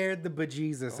basketball. scared the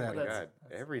bejesus Oh out my of me. god!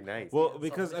 Every night. Well, Unsolved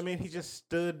because I Mystery. mean, he just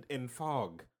stood in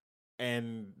fog,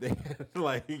 and they had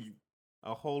like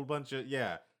a whole bunch of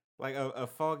like a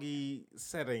foggy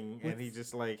setting, and he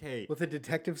just like, hey, With a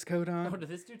detective's coat Oh, on. did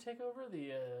this dude take over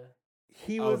the?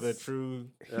 He oh, was the true.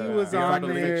 he was the on fact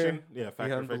or there. fiction. Yeah, fact or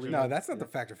fiction. unbelievable. No, that's not the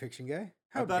Fact or Fiction guy.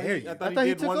 How I thought dare he, you? I thought thought he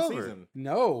he did took one over. season.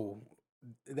 No,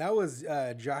 that was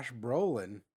Josh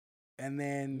Brolin, and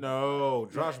then No,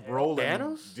 Josh Yeah. Brolin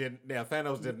Thanos? did. Yeah,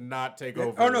 Thanos did not take Oh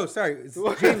over. no, sorry, it's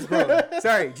James Brolin.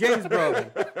 Sorry, James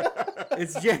Brolin.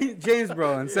 It's James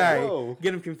Brolin. Sorry, Whoa.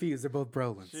 get them confused. They're both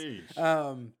Brolins. Sheesh.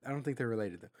 I don't think they're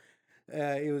related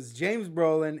though. It was James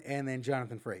Brolin and then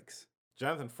Jonathan Frakes.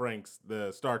 Jonathan Frakes,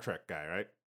 the Star Trek guy, right?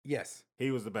 Yes.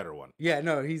 He was the better one. Yeah.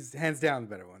 No, he's hands down the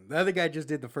better one. The other guy just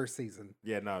did the first season.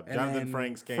 Yeah, no, And Jonathan then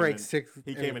Frakes came. Frakes in, took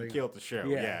he came and everything. killed the show.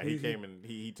 Yeah, Yeah, he he- came and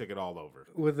he took it all over.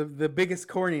 With the biggest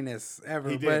corniness ever,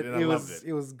 He did, but and I it loved was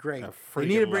it. was great. I They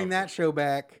need to freaking bring loved that it. show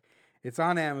back. It's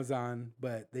on Amazon,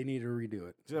 but they need to redo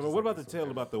it. Yeah, but Just what like about the this tale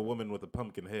one. about the woman with the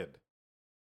pumpkin head?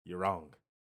 You're wrong.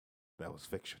 That was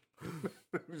fiction.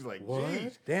 He's like, What?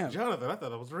 geez, Damn. Jonathan, I thought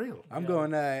that was real. I'm Yeah.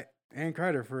 going Ann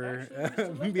Carter for Actually, used to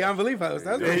live Beyond there. Belief host.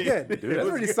 That was Yeah, pretty yeah. good. Dude, That that was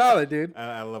was pretty good. solid, dude.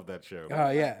 I love that show. Oh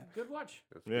yeah, Good watch.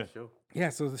 That's a good Yeah. show. yeah.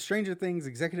 So the Stranger Things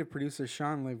executive producer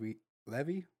Sean Levi,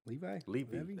 Levy.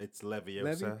 It's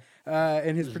Leviosa.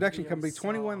 and his production company Leviosa.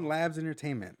 21 Labs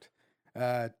Entertainment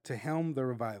to helm the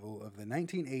revival of the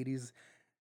 1980s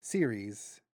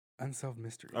series Unsolved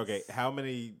Mysteries. Okay, how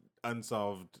many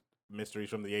unsolved mysteries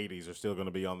from the 80s are still going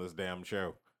to be on this damn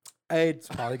show? It's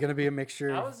probably going to be a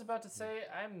mixture. I was about to say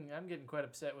I'm getting quite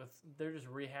upset with they're just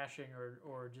rehashing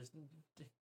or just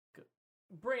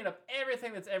bringing up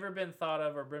everything that's ever been thought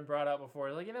of or been brought out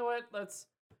before. Like, you know what?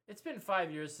 It's been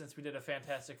 5 years since we did a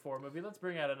Fantastic Four movie. Let's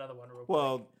bring out another one real quick.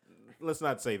 Well, let's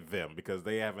not say them because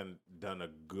they haven't done a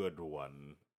good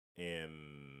one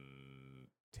in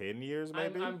 10 years,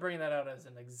 maybe. I'm bringing that out as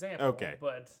an example. Okay.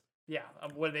 But yeah,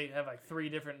 what do they have, like 3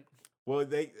 different? Well,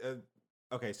 they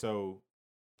okay, so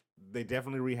they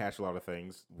definitely rehash a lot of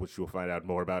things, which you'll find out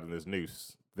more about in this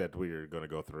news that we're going to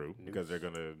go through because they're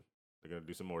gonna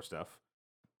do some more stuff.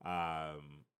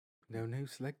 No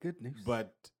news like good news.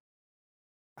 But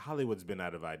Hollywood's been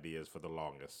out of ideas for the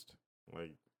longest.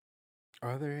 Like,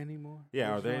 are there any more? yeah,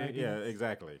 are original they? Yeah, ideas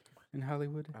exactly. in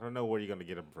Hollywood? I don't know where you're going to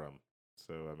get them from.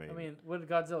 So I mean, what did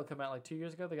Godzilla come out like 2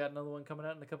 years ago? They got another one coming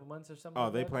out in a couple months or something. oh,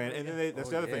 like they that? plan, and then that's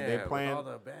Oh, the other thing. They yeah, with plan. all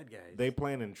the bad guys. They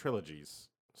plan in trilogies,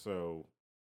 so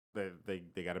they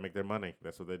got to make their money.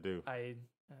 That's what they do.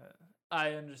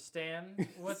 I understand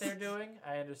what they're doing.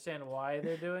 I understand why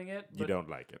they're doing it. You But don't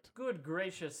like it. good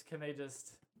gracious, can they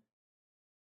just...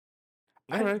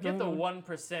 All I right, get the go on.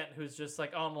 1% who's just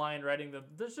like online writing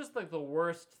there's just like the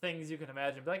worst things you can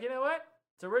imagine. Be like, you know what?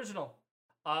 It's original.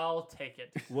 I'll take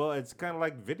it. Well, it's kind of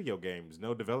like video games.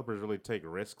 No developers really take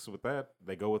risks with that.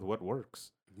 They go with what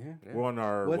works. Yeah. Yeah. We're on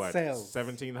our What sells?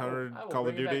 1700 I will Call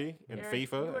of bring it back. Duty and Aaron, You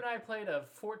FIFA. and I played a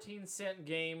 14-cent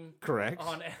game Correct.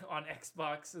 on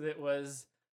Xbox that was...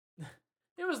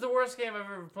 It was the worst game I've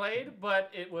ever played,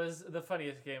 but it was the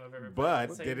funniest game I've ever played. at the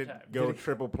But same did it time. go Did it-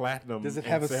 triple platinum? does it and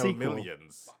have a sell sequel?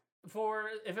 millions? For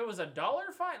if it was $1,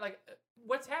 fine. Like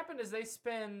what's happened is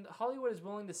Hollywood is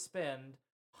willing to spend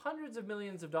hundreds of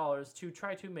millions of dollars to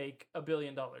try to make $1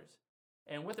 billion.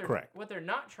 And Correct. what they're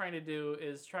not trying to do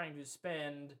is trying to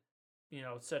spend,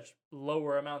 such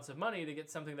lower amounts of money to get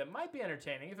something that might be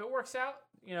entertaining. If it works out,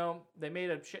 they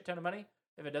made a shit ton of money.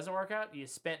 If it doesn't work out, you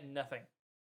spent nothing.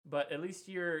 But at least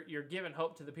you're giving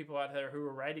hope to the people out there who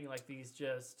are writing like these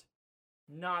just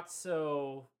not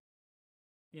so,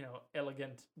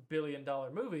 elegant $1 billion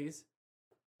movies.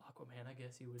 Aquaman, I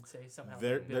guess you would say somehow. made $1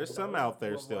 billion There's some out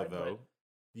there still worldwide, though.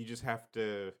 You just have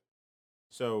to.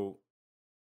 So,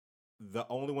 the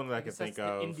only one that I can guess that's think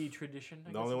the of, indie tradition.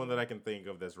 the only one that I can think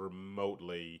of that's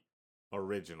remotely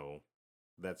original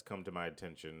that's come to my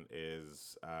attention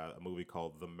is a movie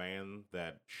called The Man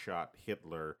That Shot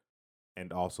Hitler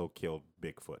and Also Killed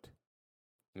Bigfoot.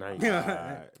 Nice.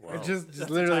 I Wow. just That's the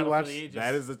literally title for watched. the ages.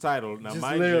 That is the title. Now, Just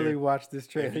mind literally you, watched this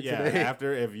trailer if, yeah,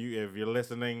 today. if you're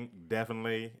listening,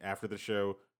 definitely after the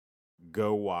show,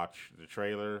 go watch the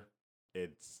trailer.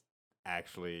 It's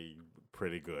actually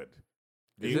pretty good.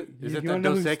 Is it You that wanna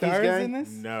know Dos who Equis stars guy? in this?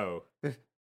 No.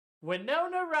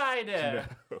 Winona Ryder.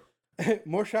 No.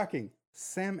 More shocking,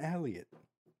 Sam Elliott.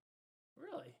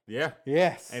 Really? Yeah.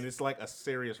 Yes. And it's like a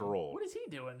serious role. What is he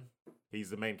doing? He's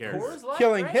the main character. Coors Light,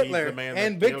 Killing right? He's Hitler the man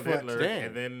and that killed Bigfoot. Hitler Damn.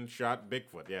 and then shot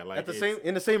Bigfoot. Yeah, like At the it's-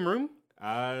 in the same room?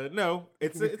 No,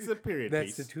 it's a period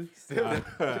That's the piece. twist.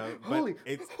 But Holy-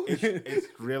 it's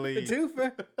really The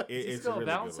twofer. Is he it's still really a good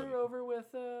bouncer one. over with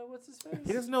what's his face?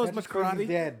 He doesn't know as That's much just 'cause he's karate.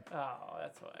 Dead. Oh,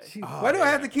 that's why. Jeez, Oh, why do I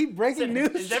have yeah. to keep breaking news?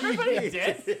 Is everybody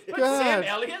dead? But God. Sam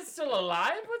Elliott's still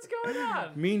alive? What's going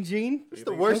on? Mean Gene. It's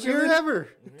the worst year ever.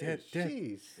 Dead.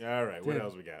 Jeez. All right, what Dead.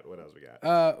 else we got? What else we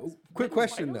got? Quick White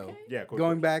question okay? though. Yeah, quick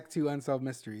Going question. back to Unsolved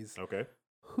Mysteries, Okay.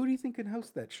 who do you think can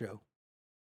host that show?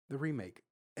 The remake.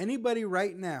 Anybody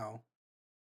right now,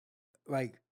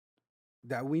 like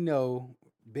that we know,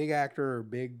 big actor or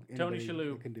big Tony anybody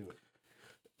Shalhoub. that can do it.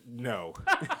 No.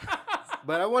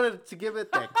 But I wanted to give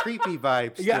it that creepy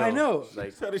vibe. Yeah, I still. know.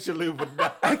 Like Tony Shalhoub would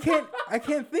not. I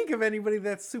can't think of anybody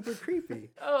that's super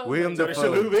creepy. Oh, William Tony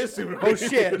Dafoe. Shalhoub is super. Oh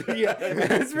shit! Yeah,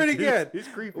 that's pretty good. He's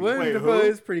creepy. William Wait, Dafoe who?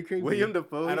 is pretty creepy. William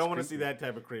Dafoe. I is don't want to see creepy. that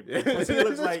type of creep. Because he looks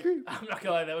That's like creepy. I'm not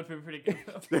gonna lie, that would be pretty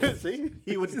good. See?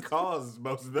 he would cause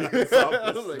most of the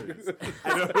I was like- mysteries.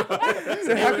 I don't know.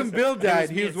 So how come Bill died?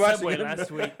 me He was at watching Subway last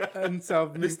week.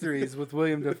 Unsolved Mysteries with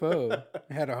William Dafoe.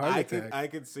 Had a heart attack. I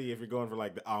could see if you're going for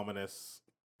like the ominous,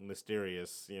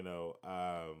 mysterious, Liam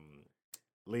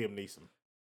Neeson.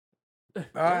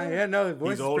 Yeah, no, the voice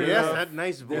He's is older pretty Yes, enough. rough. that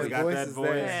nice Yeah, voice. He's got voice that is voice.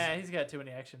 there. Yeah, he's got too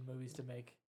many action movies to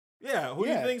make. Yeah, who do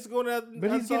Yeah. you think's going to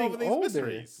But he's getting unsolve these older.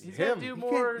 mysteries? He's got to Him. do He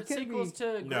more can't sequels be-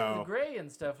 to No. the Gray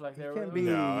and stuff like He that. can't be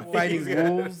No. fighting He's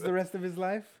got- wolves the rest of his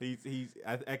life.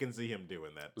 I can see him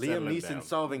doing that. Liam settling Neeson down.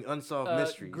 solving unsolved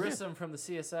mysteries. Grissom from the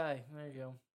CSI. There you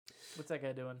go. What's that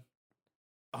guy doing?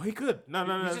 Oh, he could. No.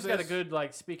 He's just got a good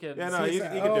speaking. Yeah, no, he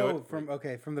CSI can do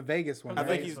it. from the Vegas one. I right?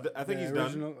 think he's. I think The he's done.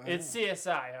 original- It's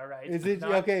CSI, all right. Is it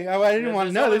Not- okay? Oh, I didn't want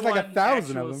to know. There's like only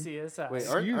 1,000 one of them. actual CSI. Wait,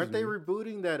 Excuse aren't they me.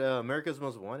 rebooting that America's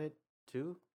Most Wanted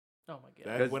too? Oh my god.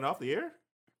 That Because- went off the air.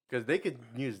 Because they could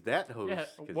use that host. Yeah,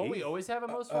 'cause won't we he- always have a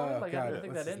most wanted? Like, I God, didn't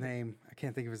think what's that his in. name? I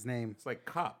can't think of his name. It's like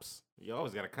cops. You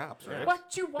always got a cops, right?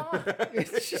 What you want?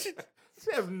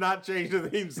 They have not changed the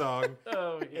theme song.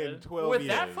 Oh, my In God. 12 With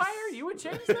that years. fire, you would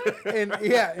change that? And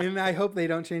yeah, and I hope they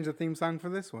don't change the theme song for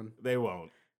this one They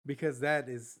won't. because that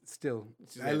is still.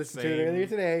 It's just I that listened to it same earlier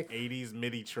today. 80s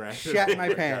MIDI track. Shat my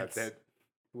God, pants. that-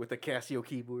 with the Casio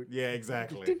keyboard. Yeah,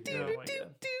 exactly. Oh my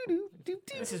God.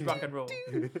 This is rock and roll.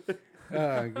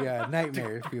 Oh yeah,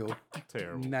 nightmare fuel.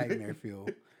 Terrible. Nightmare fuel.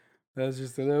 That was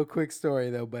just a little quick story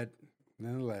though, but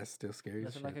nonetheless, still scary.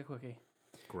 As Nothing shit. like a quickie.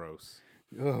 Gross.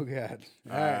 Oh god.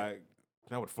 All right.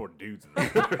 Not with 4 dudes in there.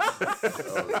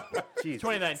 Jeez.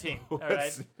 2019. All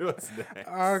right. What's next?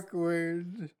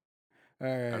 Awkward. All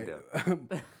right. down.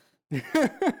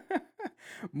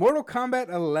 Mortal Kombat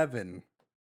 11.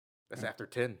 That's after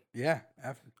 10. Yeah.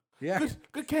 Yeah.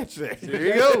 Good catch there. There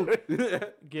you go.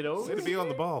 Get over Way to it. be on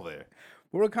the ball there.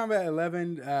 Mortal Kombat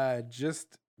 11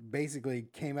 just basically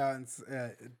came out and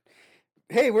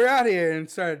hey, we're out here, and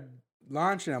started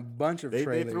launching a bunch of They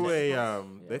trailers.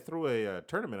 threw a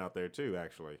tournament out there too.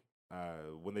 Actually,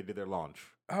 when they did their launch.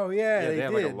 Oh yeah, they they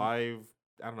had did. like a live.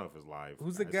 I don't know if it was live.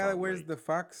 Who's the I guy saw that it wears late. the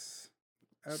fox?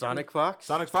 outfit? Sonic Fox.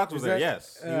 Sonic Fox was Is there. that,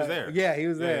 Yes, he was there. Yeah, he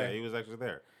was there. Yeah, he was actually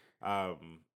there.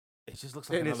 It just looks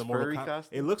like In his another Mortal furry Kombat.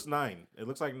 costume? It looks 9. It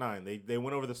looks like 9. They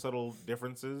went over the subtle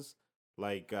differences.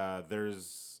 Like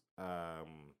there's You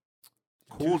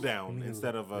cooldown mean it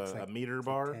instead of looks a like- meter it's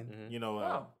like bar. 10? Mhm. You know,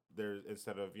 Oh. there's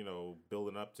instead of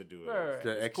building up to do it. Right, right,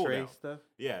 The it's X-ray cooldown. stuff.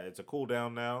 Yeah, it's a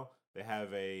cooldown now. They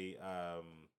have a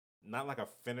not like a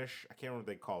finish. I can't remember what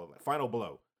they call it. Like final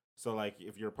blow. So like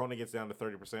if your opponent gets down to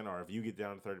 30%, or if you get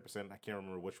down to 30%, I can't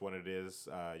remember which one it is.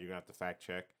 You're gonna have to fact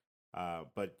check.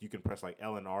 But you can press like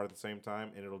L and R at the same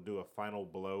time, and it'll do a final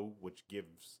blow, which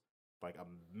gives like a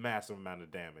massive amount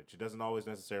of damage. It doesn't always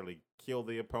necessarily kill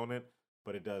the opponent,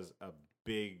 but it does a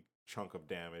big chunk of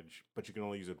damage. But you can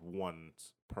only use it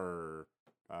once per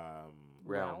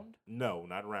Round. No,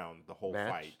 not round. The whole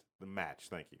Match? fight, the match.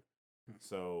 Thank you.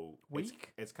 So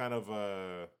Weak? It's kind of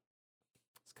a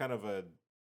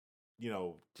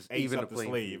Just ace even up the the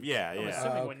playing sleeve. field. Yeah, I'm yeah,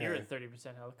 assuming when you're okay. at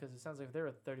 30% health, because it sounds like if they're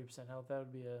at 30% health, that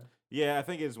would be a. yeah. I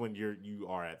think it's when you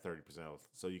are at 30% health,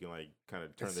 so you can like kind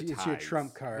of turn It's- the it's your tides.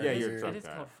 trump card. Yeah, It your is- trump It is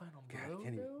card. called Final God, I Blow.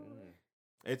 can't even- though?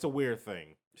 It's a weird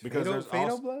thing because Fatal, there's Fatal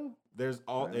also, Blow? there's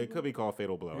all Fatal it could be called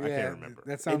Fatal Blow. I Yeah, can't remember.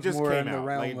 that It sounds just more came in the out.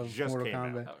 realm Like, it of just Mortal came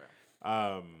out.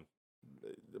 Kombat. Okay.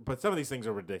 But some of these things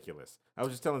are ridiculous. I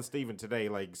was just telling Steven today,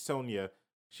 like Sonya,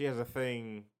 she has a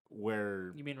thing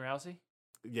where You mean Rousey?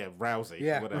 Rousey,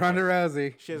 Yeah, whatever. Ronda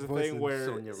Rousey. She has a voicing thing where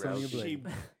Sonya Sonya Rousey. she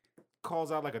Blade.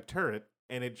 calls out like a turret,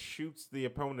 and it shoots the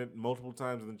opponent multiple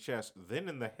times in the chest, then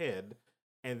in the head,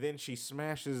 and then she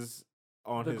smashes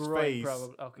on The his groin, face.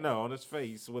 probably. Okay. No, on his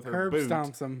face with her Curb boot,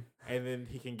 stomps him. and then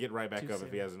he can get right back Too up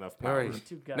if he soon. has enough All power. right.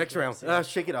 Too Next goddamn round. soon.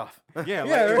 Shake it off. Yeah,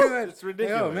 Yeah, like, right. it's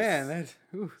ridiculous. Oh man, that,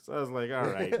 ooh. So I was like, all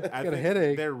right. I Got a think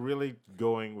headache. they're really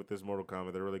going with this Mortal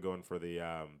Kombat. They're really going for the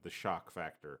shock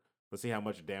factor. Let's see how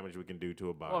much damage we can do to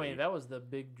a body. Well, I mean, that was the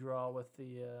big draw with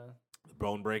the.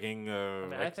 Bone breaking. I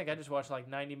mean, I think I just watched like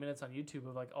 90 minutes on YouTube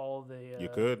of like all the. you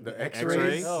could the X-rays.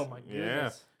 X-rays? Oh my Yeah,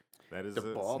 goodness! that is The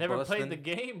ball Never busting. played the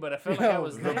game, but I felt like I No.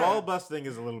 was The there. ball busting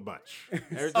is a little much.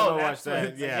 Every time Oh, I watch that's that,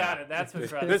 what, yeah. got it. That's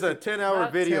what's right. There's a 10-hour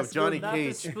Not video of Tesla, Johnny not the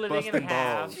Cage splitting in busting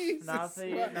half, balls. not the,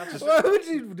 not the Why would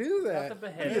you do not that? the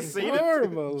You beheading. just seen It's it?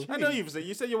 horrible. I know you've seen.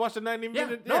 You said you watched a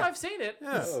 90-minute. Yeah, no, I've seen it.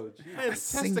 Yeah. Oh, geez. Man,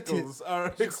 synced it. testicles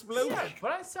are exploding. Yeah,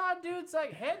 but I saw a dude's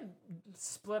like head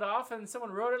split off, and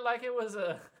someone wrote it like it was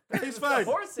a. He's fine.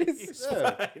 Horsey.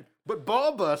 Yeah. But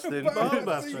ball busting. Ball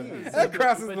busting. That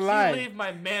crosses But the you line. leave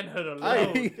my manhood alone.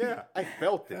 I, Yeah. I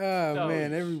felt it. Oh No.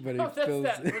 man, everybody Oh, that's feels.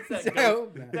 that. What's that? I Go,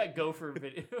 hope not. that gopher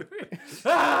video.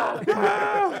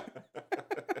 Ah!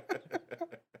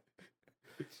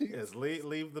 Yes,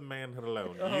 leave the manhood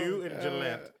alone. Oh, you and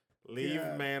Gillette, leave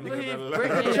God. manhood Leave alone.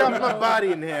 Brittany Chop my alone.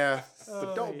 body in half, Oh,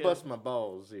 but don't yeah. bust my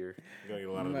balls here. You're gonna get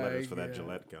a lot of My letters for that God.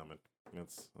 Gillette comment.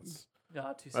 That's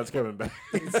Ah, too that's soon. coming back.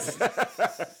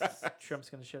 Trump's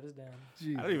gonna shut us down.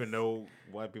 I don't even know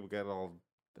why people get all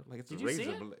like it's Did a you see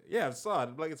razor it? blade. Yeah, I saw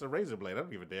it. Like it's a razor blade. I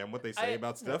don't give a damn what they say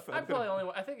about stuff. I I'm probably gonna-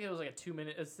 only. I think it was like a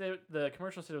 2-minute. The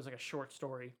commercial said it was like a short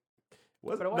story.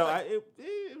 was but I it? watched No, like-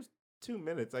 it was 2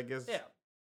 minutes, I guess. Yeah,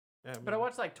 Yeah, but I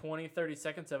watched like 20, 30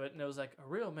 seconds of it, and it was like a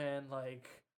real man like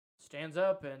stands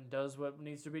up and does what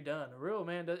needs to be done. A real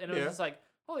man does, and it was Yeah. just like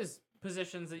all these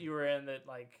positions that you were in that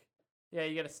like, yeah,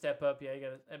 you got to step up. Yeah, you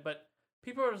got to. But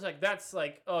people are just like, that's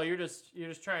like, oh, you're just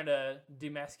trying to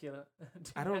demasculate.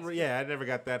 I don't. Yeah, I never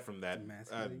got that from that.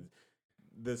 Emasculating.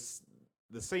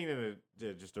 The scene in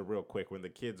it, just a real quick, when the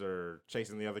kids are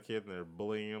chasing the other kid and they're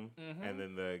bullying him, Mhm. and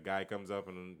then the guy comes up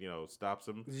and stops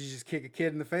him. Did you just kick a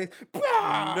kid in the face?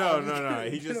 No.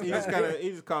 He just kind of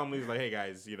he just calmly was like, "Hey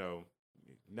guys,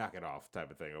 knock it off," type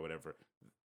of thing or whatever.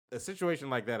 A situation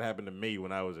like that happened to me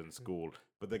when I was in school,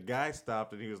 but the guy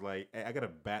stopped and he was like, "Hey, I got a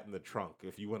bat in the trunk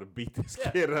if you want to beat this Yeah.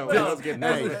 kid up." Well, I was getting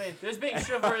I Hey. angry. mean, there's being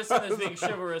chivalrous and there's being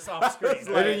chivalrous off screen. And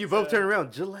And then right? you both So- turn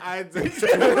around. Gillette.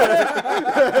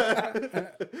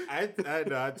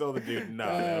 I told the dude, no,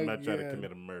 I'm not trying to God.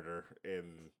 commit a murder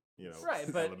in Right,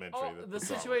 but elementary. all That's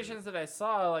the all it situations is. that I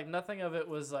saw, like nothing of it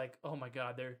was like, oh my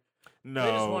god, they No,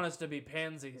 just want us to be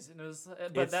pansies, and it was.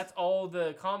 But It's- that's all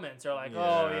the comments are like,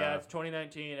 oh Yeah. yeah, it's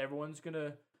 2019, everyone's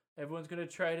gonna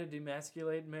try to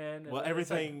demasculate men. and well, it's like-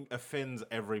 everything offends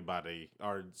everybody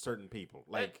or certain people.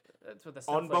 Like, that's what the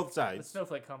on snowflake, both The sides.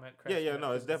 snowflake comment. yeah, cracks me up no,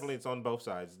 'cause it's on both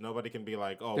sides. Nobody can be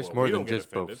like, oh, There's well, more we than don't get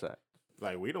just both offended. sides.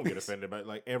 Like we don't get offended, but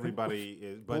like everybody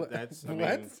is. But What? that's I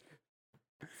What? mean,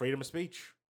 freedom of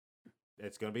speech.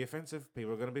 It's going to be offensive.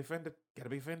 People are going to be offended. Got to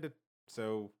be offended.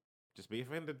 So just be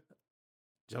offended.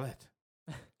 Gillette.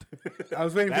 I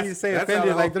was waiting for you to say That's how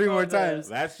offended the like whole- 3 more Oh, the- times.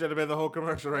 That should have been the whole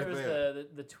commercial right There was there.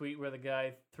 the tweet where the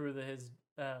guy threw his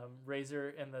razor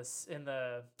in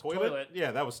the Toilet?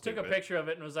 Yeah, that was took stupid. a picture of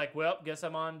it and was like, "Well, guess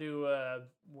I'm on to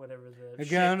whatever the I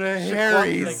Schick- got a Schick-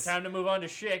 Harry's. like, time to move on to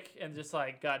Schick," and just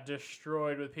like got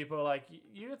destroyed with people like,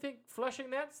 "You think flushing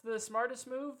that's the smartest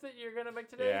move that you're gonna make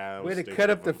today?" Yeah, that Way was to stupid cut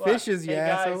of up the him. Well, fishes, you hey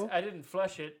guys, asshole. I didn't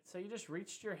flush it, so you just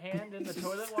reached your hand in the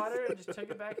toilet water and just took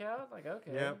it back out. Like,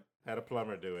 okay, Yep. Had a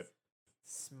plumber do it.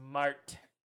 smart.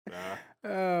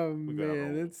 Oh We got a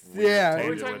man, whole it's weird yeah. What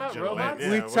were we tangent talking with about, Gillette. robots?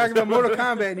 We Yeah, talking about Mortal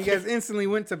Kombat, and you guys instantly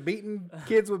went to beating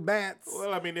kids with bats.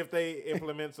 Well, I mean, if they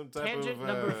implement some type Tangent of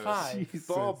number 5. Jesus.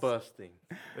 Ball busting.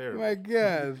 there. My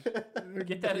God.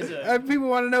 Get that as a People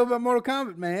want to know about Mortal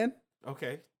Kombat, man.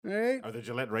 Okay. All right. Are there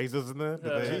Gillette razors in there?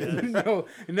 Oh, Did they- yeah.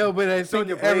 no, but I think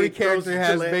Sonya every Blade throws character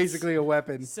has Gillettes. basically a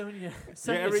weapon. Sonya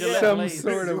every- Gillette Some blades.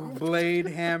 sort of blade,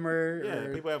 hammer. Yeah,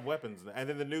 or- people have weapons, and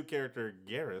then the new character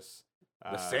Garrus,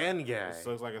 The sand guy. just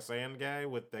looks like a sand guy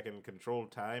that can control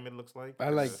time. It looks like. I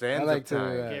like Sands of to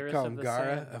time. Garrus call of him the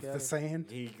Gara Sand. of Got the it. sand.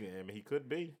 He could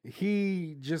be.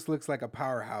 He just looks like a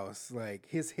powerhouse. Like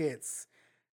his hits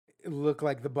look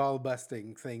like the ball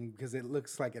busting thing because it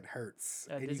looks like it hurts.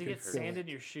 and Does you he can get feel sand it. in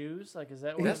your shoes? Like, is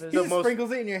that He one just of the his? most-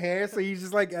 sprinkles it in your hair, so you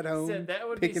just like at home Said that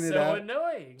would be picking it so out.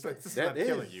 annoying. It's like, this is That not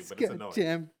killing is. you, but it's annoying.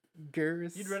 Goddamn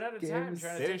Garrus. You'd run out of time Garrus.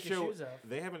 trying They to didn't take your show. shoes off.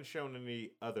 They haven't shown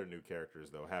any other new characters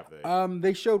though, have they?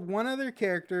 They showed one other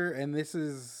character, and they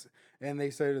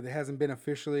said it hasn't been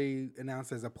officially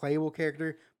announced as a playable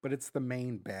character, but it's the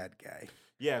main bad guy,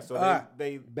 Yeah. So Ah.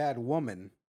 they bad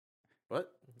woman.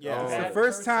 What? Yeah, It's the Bad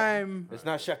first person. time. It's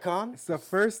not Shakan? It's the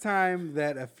first time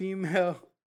that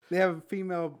they have a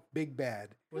female big bad.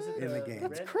 Was it in the the game.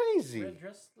 That's red- crazy. Red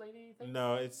dress lady thing?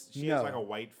 no, she has like No. a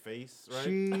white face, right?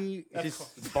 She That's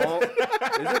Just cool. ball. Is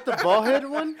it the ball head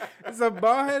one? is a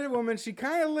bald-headed woman. She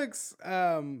kind of looks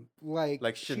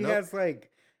like she Chinook? has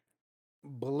like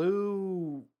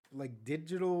blue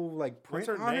digital What's print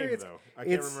her on her. name It's, though? I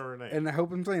can't it's- remember her name. and I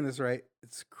hope I'm saying this right.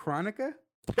 It's Chronica.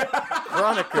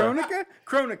 Chronica.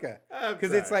 Chronica. I'm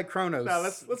Because it's sorry. like Chronos. No,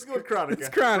 let's go with Chronica. It's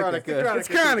Chronica. Chronica. It's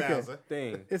Chronica. 2000.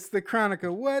 Thing. It's the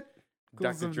Chronica. What?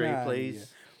 Ghouls Dr. of Dre Narnia.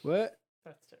 plays. What?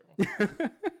 That's terrible.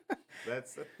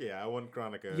 That's I want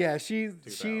Chronica. Yeah, she's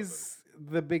 2000.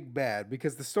 the big bad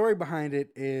because the story behind it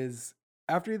is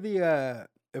after the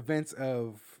events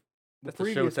of the That's the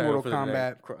show previous title Mortal for the Kombat,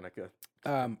 night, Chronica.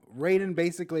 Raiden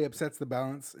basically upsets the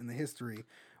balance in the history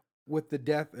with the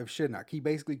death of Shinnok. He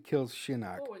basically kills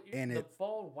Shinnok, Oh, and the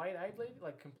bald white-eyed lady,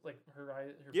 like her eye,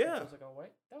 her Yeah. face was like all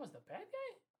white. That was the bad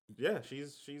guy. Yeah,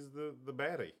 she's the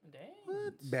baddie.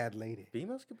 Dang. bad lady.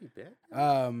 Females could be bad.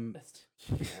 That's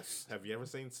Yes. Have you ever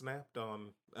seen Snapped on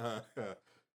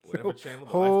whatever channel?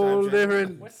 The Whole Lifetime channel?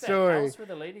 different What's that story. house where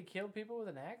the lady killed people with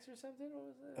an axe or something? What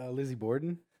was that? Lizzie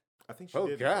Borden. I think she Oh,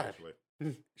 did God. actually.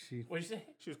 She What'd you say?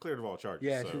 She was cleared of all charges.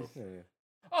 Yeah, so. she's- Yeah.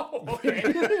 Oh,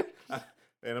 okay.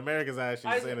 In America's eyes,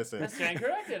 she's innocent. That's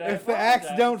incorrected. I if the axe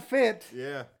apologize. don't fit,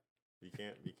 Yeah, you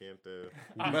can't. You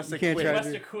must you have can't quit. try Must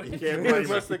to- have quit. You can't. You blame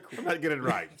must her. have I'm not getting it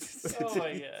right. Oh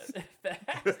my god. If the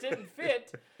axe didn't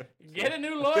fit, get a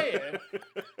new lawyer.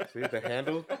 See the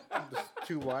handle? Just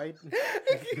too wide.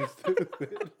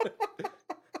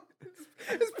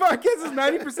 this podcast is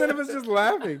 90% of us just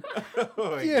laughing.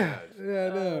 Oh my Yeah, gosh. yeah, I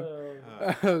know.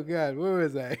 Oh, Oh God, where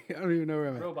was I? I don't even know where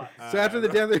I'm at. robots. So after the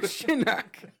death of Shinnok,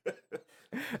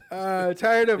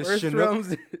 tired of The Chinook.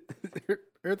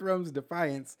 Earthrealm's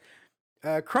defiance,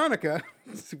 Chronica,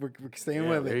 we're staying Yeah,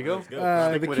 with there it. you go. Let's go.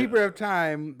 Stick The with it. Keeper of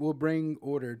Time will bring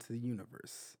order to the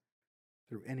universe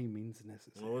through any means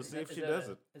necessary. Well, let's see if Is she that does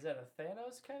a- it. Is that a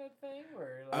Thanos kind of thing,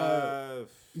 or like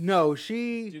No,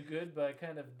 she. do good by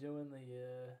kind of doing the?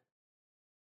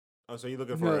 Oh, so you're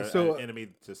looking No, for so- an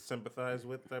enemy to sympathize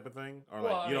with, type of thing, or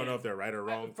Well, like I you don't know mean, if they're right or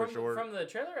wrong for from, sure. From the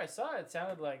trailer I saw, it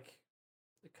sounded like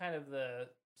kind of the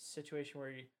situation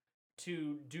where you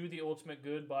to do the ultimate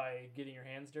good by getting your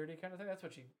hands dirty, kind of thing. That's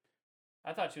what she.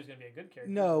 I thought she was gonna be a good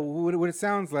character. No, what it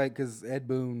sounds like, because Ed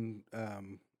Boon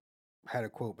had a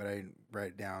quote, but I didn't write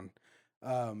it down.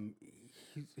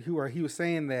 He was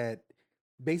saying that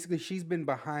basically she's been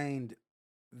behind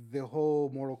the whole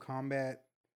Mortal Kombat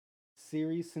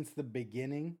series since the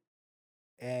beginning,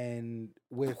 and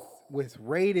with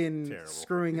Raiden Terrible.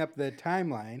 screwing up the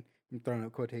timeline, I'm throwing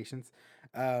up quotations.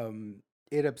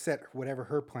 It upset whatever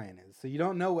her plan is. So you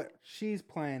don't know what she's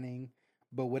planning,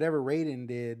 but whatever Raiden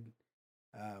did,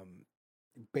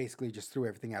 basically just threw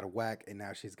everything out of whack, and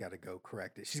now she's got to go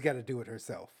correct it. She's got to do it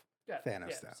herself.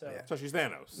 Thanos style, yeah. So she's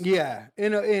Thanos. Yeah,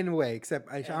 in a way, except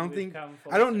I And don't we've think come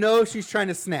full I don't circle. know if she's trying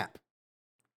to snap.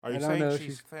 Are you I don't saying know,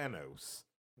 she's Thanos?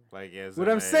 Like as What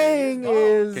in I'm a- saying Oh.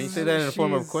 is, Can you say that in the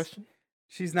form of a she's- question?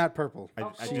 She's not purple. I,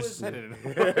 How I cool just is said it?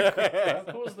 it.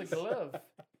 How cool is the glove?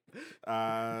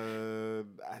 I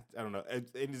don't know.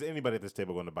 Is anybody at this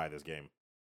table going to buy this game?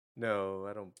 No,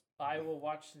 I don't. I will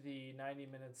watch the 90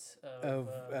 minutes of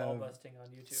ball busting on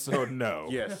YouTube. So no.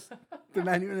 Yes. The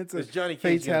 90 minutes Is of Johnny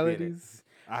Cage gonna be in it? fatalities.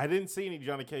 I didn't see any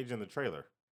Johnny Cage in the trailer.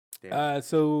 Damn.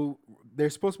 So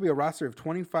there's supposed to be a roster of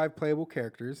 25 playable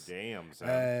characters, Damn, son.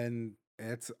 and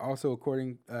it's also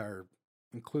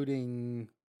including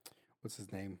what's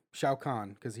his name, Shao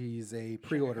Kahn, because he's a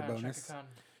pre-order Shaka Khan, bonus. Shaka Khan.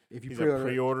 If you He's a pre-order,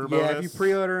 pre-order yeah, if you bonus?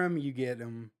 pre-order him, you get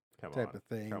him Come type on. of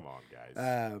thing. Come on,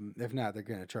 guys. If not, they're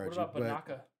gonna charge What you. about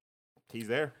But Banaka? He's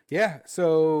there. yeah,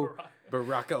 so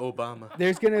Barack Obama.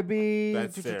 there's gonna be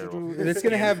That's terrible. it's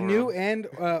gonna have Stand for new him. and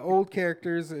old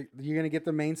characters. You're gonna get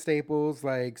the main staples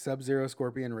like Sub-Zero,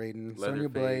 Scorpion, Raiden, Sonya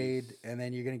Blade, Leatherface, and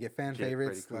then you're gonna get fan Jet,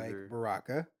 favorites Freddy like Krueger.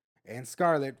 Baraka and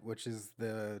Scarlet, which is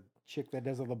the chick that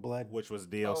does all the blood. Which was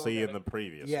DLC okay. in the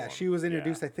previous Yeah, one. she was Yeah.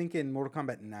 introduced, I think, in Mortal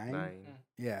Kombat 9. 9.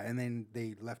 Yeah, and then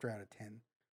they left her out of 10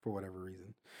 for whatever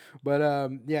reason.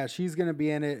 But yeah, she's gonna be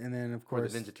in it, and then of For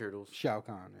course the Ninja Turtles. Shao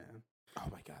Kahn. Yeah. Oh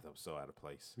my god, that was so out of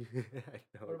place. I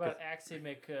know, What about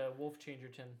Axiemic Wolf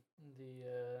Changerton?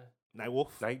 The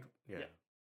Nightwolf? Night? Yeah. Yeah.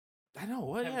 I know,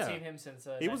 what? haven't Yeah. seen him since.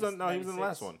 He was on- no, he was in the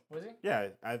last 96. one. Was he? Yeah,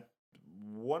 I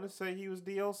want to say he was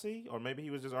DLC, or maybe he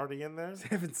was just already in there. I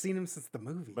haven't seen him since the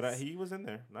movie. But he was in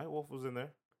there. Nightwolf was in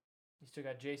there. You still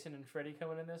got Jason and Freddy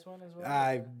coming in this one as well.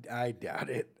 I doubt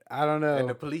it. I don't know. And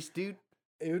the police dude?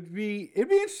 It'd be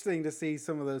interesting to see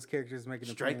some of those characters making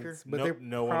Striker? appearance, but no, they're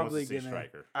no one wants probably to see gonna.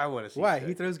 Striker. I want to see. Why? Striker.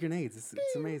 He throws grenades.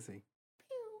 It's amazing.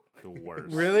 The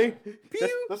worst. Really?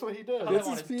 That's what he does. All I This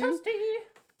want is is Pew?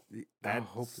 Toasty. That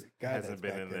hope God, hasn't that's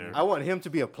been back in then. there. I want him to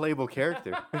be a playable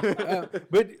character.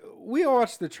 But we all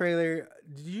watched the trailer.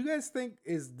 Did you guys think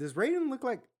does Raiden look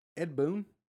like Ed Boon?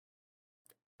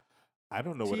 I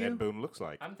don't know To what you? Ed Boon looks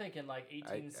like. I'm thinking like I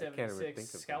can't even 1876 think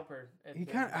of him. scalper. at He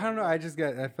the- kind of. I don't know.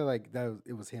 I feel like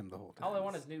it was him the whole time. All I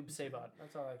want is Noob Sabot.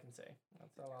 That's all I can say.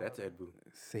 That's all. That's I'll, Ed Boon.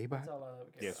 Sabot That's all I'll ever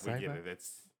get. Yes, we get Cyber? it.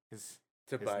 It's his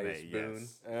Tobias name, Boone.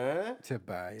 yes.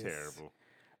 Tobias. terrible.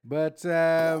 But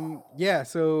yeah.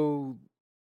 So,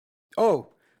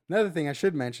 another thing I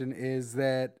should mention is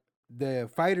that the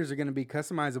fighters are going to be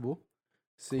customizable.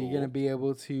 So you're going to Cool. be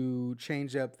able to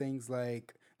change up things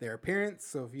like their appearance.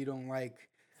 So if you don't like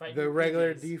Fight the your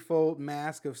regular PJs. default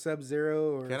mask of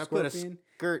Sub-Zero or Can I put a Scorpion,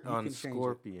 skirt you on can change it.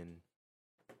 Scorpion?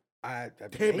 I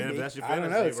Hey, man, maybe. if that's your I don't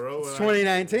know. fantasy, It's, bro, it's like,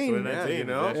 2019. 2019, you if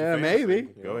know? that's your Yeah, fantasy, maybe.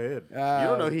 Go ahead. You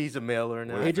don't know he's a male or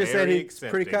not. We're He just said very it's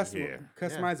pretty accepting here.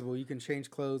 customizable. You can change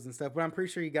clothes and stuff, but I'm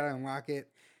pretty sure you got to unlock it.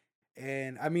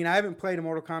 And I mean, I haven't played a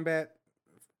Mortal Kombat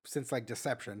since like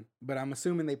Deception, but I'm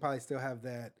assuming they probably still have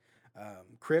that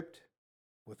crypt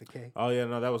with a K. Oh yeah,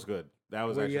 no, that was good. That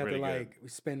was where actually you have to pretty like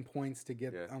spend points to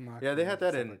get Yeah. unlocked. Yeah, they had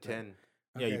that stuff in like 10.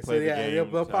 Yeah, you Okay, play the they'll,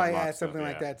 game they'll to probably unlock add stuff, something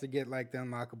like yeah. that to get like the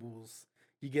unlockables.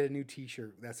 You get a new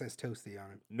T-shirt that says Toasty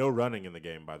on it. good. No running in the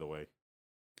game, by the way.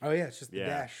 Oh yeah, it's just the Yeah,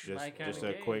 dash. My kinda just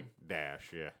a quick game.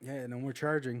 dash. Yeah. Yeah, no more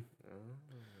charging. Oh,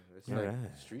 it's Yeah. like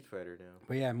Right. Street Fighter now.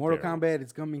 But yeah, Mortal Terrible. Kombat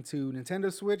is coming to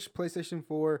Nintendo Switch, PlayStation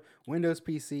 4, Windows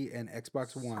PC, and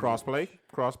Xbox One. Crossplay.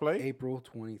 April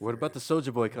 23rd. What about the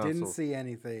Soldier Boy console? Didn't see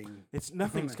anything It's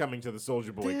nothing's coming to the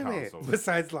Soldier Boy Damn it. console.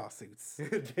 besides lawsuits.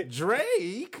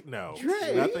 Drake? No.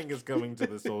 Drake? Nothing is coming to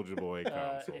the Soldier Boy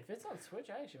console. If it's on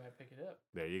Switch, I actually might pick it up.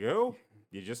 There you go.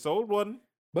 You just sold one.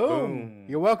 Boom. Boom.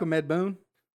 You're welcome, Ed Boon.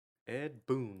 Ed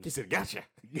Boon. He said, "Gotcha."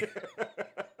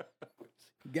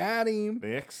 Got him.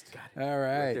 Next. All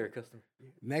Right right. there, customer.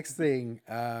 Next thing,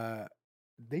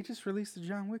 they just released the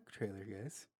John Wick trailer,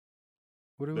 guys.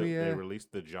 What do we? They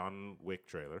released the John Wick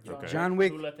trailer. John Okay. John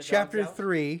Wick Who Let the Chapter Dogs Out?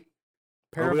 3.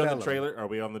 Are we on Parabellum. the trailer? Are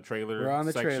we on the trailer? We're on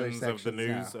the trailer sections of the sections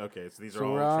news. now. Okay, so these are So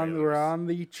all we're on trailers. we're on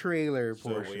the trailer So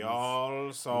portion. we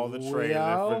all saw the We trailer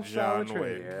all for saw the John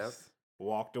Wick. trailers. Yep.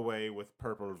 Walked away with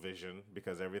purple vision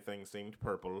because everything seemed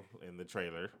purple in the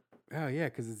trailer. Oh yeah,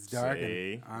 because it's dark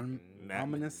See? and Now,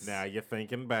 ominous. now you're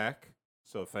thinking back.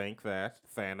 So think that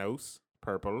Thanos,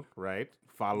 purple, right?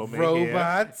 Follow me here.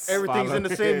 Robots. Everything's Follow in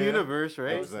the same me. universe, I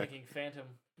right? was Exactly. thinking Phantom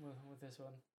with this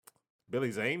one. Billy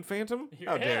Zane Phantom? Yeah.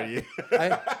 How dare you?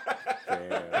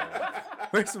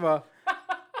 First of all,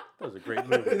 That was a great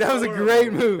movie. that was a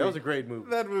great movie. That was a great movie.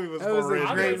 That movie was That was a horrendous.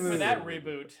 I'm great waiting for movie. that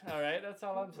reboot. All right, that's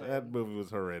all I'm saying. That movie was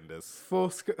horrendous. full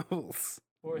skulls.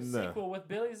 or a No. sequel with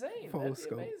Billy Zane. Full That'd be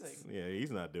scope. amazing. Yeah, he's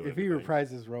not doing If he anything. reprised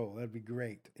his role, that'd be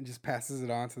great, and just passes it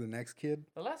on to the next kid.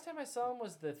 The last time I saw him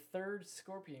was the third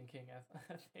Scorpion King,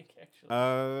 I think, actually.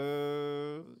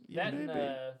 Yeah, that and maybe.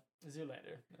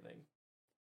 Zoolander, I think.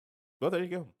 Well, there you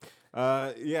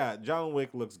go. Yeah, John Wick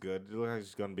looks good. It looks like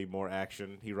it's going to be more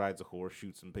action. He rides a horse,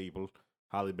 shoots some people.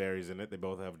 Holly Berry's in it. They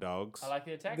both have dogs. I like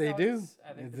the attack They dogs. do.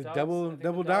 I think It's the a dogs, double- I think the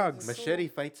double dogs dogs. are cool. Machete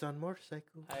fights on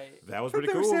motorcycles. That was But pretty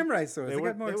they were cool. samurai swords. They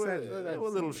got more they excited. They were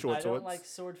little short I swords. don't like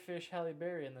Swordfish Halle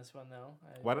Berry in this one, though.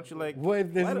 Why don't you like?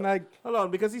 What? There's Why don't- like Hold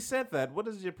on, because he said that. What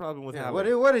is your problem with Yeah,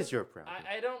 Halle? what is your problem?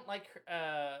 I don't like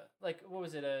like what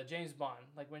was it? James Bond.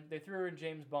 Like when they threw her in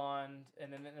James Bond,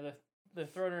 and then they're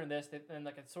throwing her in this, and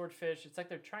like in Swordfish, it's like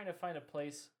they're trying to find a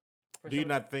place. For Do you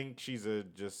someone- not think she's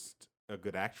just a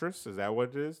good actress? Is that what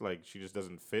it is? Like she just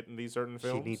doesn't fit in these certain She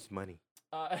films? needs money.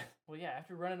 Well, yeah.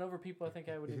 After running over people, I think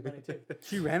I would need money too.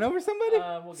 she ran over somebody.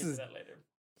 We'll get This to is- that later.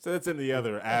 So that's in the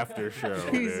other after show.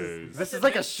 Jesus. news. This is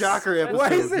like a shocker episode. Why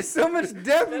is there so much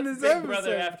death in That's this Big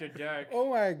Brother episode? After Dark. Oh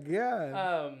my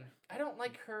god. I don't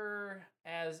like her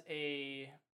as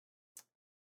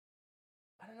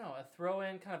I don't know, a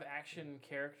throw-in kind of action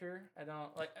character. I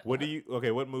don't like. What do you?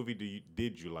 Okay, what movie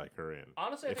did you like her in?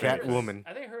 Honestly, I If think Catwoman.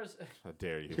 I think hers. How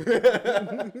dare you?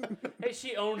 Hey,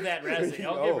 she owned that Razzie.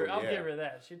 I'll give her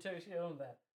that. She owned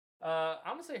that.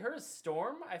 Honestly, her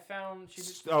Storm, I found she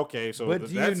did. Okay, so But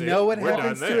do that's you it. know what We're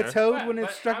happens done to there. a toad But- when it's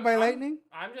but struck by lightning?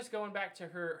 I'm just going back to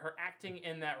her acting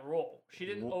in that role. She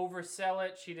didn't Wh- oversell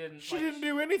it. She didn't. She like, didn't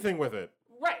do anything with it.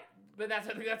 right. But I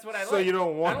think that's what I like. So you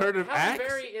don't want her to Halle act?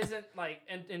 Berry isn't like,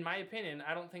 in my opinion,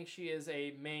 I don't think she is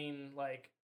a main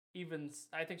like.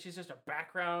 I think she's just a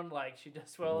background. Like she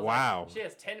does well. Like, Wow. she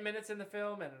has 10 minutes in the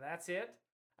film and that's it.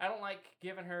 I don't like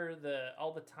giving her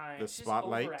all the time. The She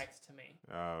spotlight? just overacts to me.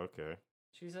 Oh, okay.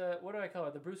 She's what do I call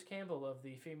her? The Bruce Campbell of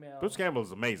the female. Bruce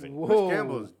Campbell's amazing. Whoa. Bruce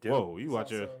Campbell's dope. Whoa, you He's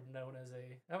watch also it known as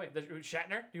a. Oh wait, the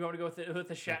Shatner. Do you want me to go with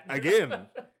the Shatner again?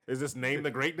 Is this name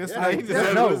the greatness? Yeah, I night? Is don't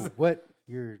that know what it's- what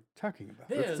you're talking about.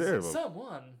 There's terrible.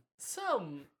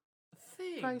 something.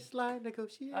 Price line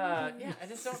negotiation. Yeah, I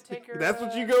just don't take her. That's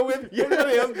what you go with?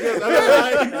 Everybody else goes,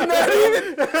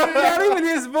 Not even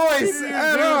his voice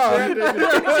at all.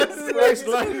 Price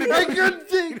line I couldn't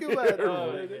think about it.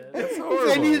 Oh my God. That's I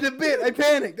horrible. needed a bit. I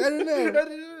panicked. I don't know.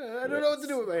 I don't know what to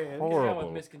do with my hand.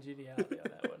 Horrible. He's gone with miscongeniality on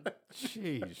that one.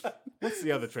 Jeez. What's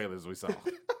the other trailers we saw?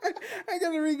 I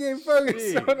gotta regain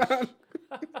focus. Jeez. Hold on.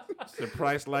 The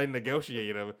price line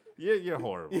negotiator. You're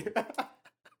horrible.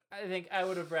 I think I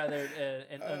would have rather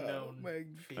an unknown my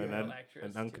female An,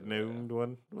 actress. an to, unknown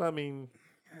one. Well, I mean,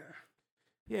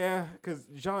 yeah, because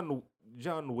John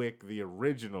Wick, the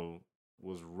original,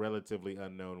 was relatively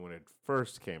unknown when it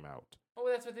first came out. Oh,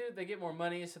 that's what they do. They get more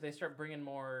money, so they start bringing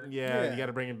more. Yeah, Yeah. you got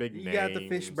to bring in big You names. got the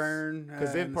fish burn.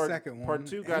 Because then in part the second one, part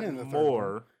two and got in the third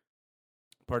more. one.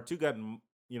 Part two got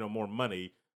more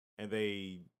money, and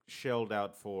they shelled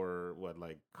out for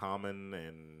like Common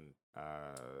and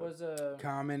Was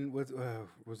Common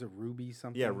was it Ruby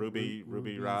something? yeah, Ruby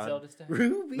Rod. Zelda stuff?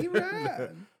 Ruby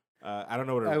Rod. I don't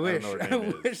know what her, I wish. don't know what I her name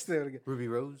is. wish they would. Ruby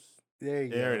Rose. There you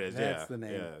go. There it is. That's yeah, the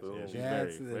name. Yeah, she's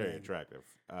That's the very name. attractive.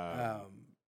 Yeah.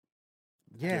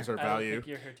 Gives her I don't value. think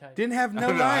you're her type. Didn't have no No,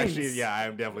 lines. actually, yeah, I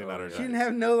am definitely not her. She type. didn't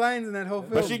have no lines in that whole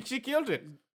film. But she killed it.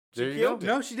 She There you killed go. it.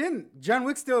 No, she didn't. John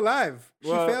Wick's still alive. She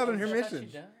Well- failed in her I thought mission.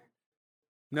 she died.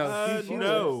 No, she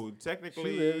no. lives.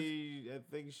 Technically, I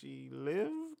think she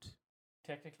lived.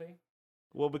 Technically,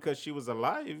 Well, because she was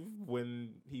alive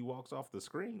when he walks off the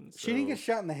screen. She didn't so- get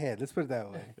shot in the head. Let's put it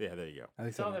that way. Yeah, there you go. At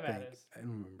least That's all I don't that think. matters. I don't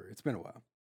remember. It's been a while.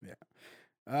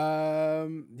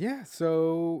 Yeah.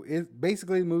 So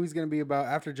basically the movie's gonna be about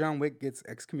after John Wick gets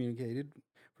excommunicated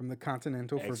from the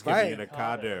Continental for violence.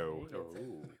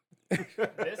 Excommunicado.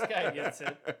 This guy gets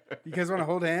it. You guys want to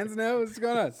hold hands now? What's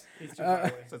going on? He's too far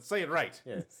away. So say it right.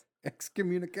 Yes.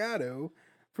 Excommunicado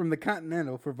from the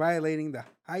Continental for violating the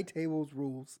High Table's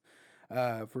rules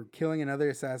for killing another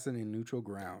assassin in neutral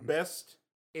ground. Best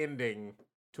ending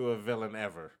to a villain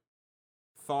ever.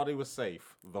 Thought he was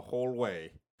safe the whole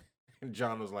way. And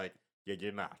John was like, yeah,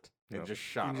 you're not. And No. just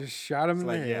shot And him. just shot him It's in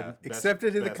the like, head. yeah, best-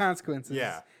 accepted the best. consequences.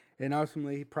 Yeah. And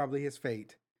ultimately, probably his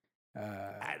fate. Nah,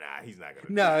 he's not going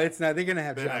to. No, it's not. They're gonna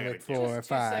have They're not John gonna Wick kill him. 4, Just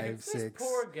 2 5, seconds. 6. This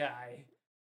poor guy.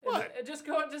 What? And just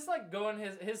going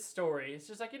his story. It's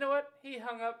just like, you know what? He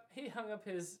hung up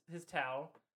his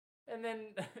towel, and then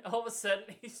all of a sudden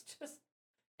he's just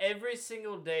every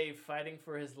single day fighting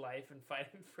for his life and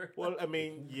fighting for. Well, I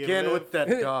mean, you Again live, with that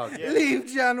dog. Yeah. Leave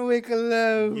John Wick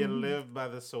alone. you live by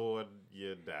the sword,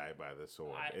 you die by the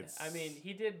sword. I mean,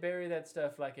 he did bury that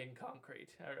stuff like in concrete.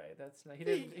 All right, that's not, he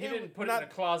It didn't put it not- in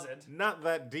a closet. not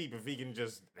that deep if he can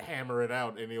just hammer it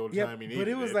out any old Yep, time he but needed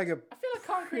it was like a. I feel like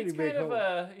concrete's Pretty big kind of hole.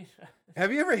 a.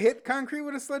 Have you ever hit concrete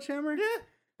with a sledgehammer? Yeah,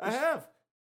 I have.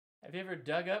 Have you ever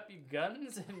dug up your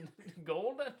guns and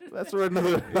gold? That's where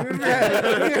another.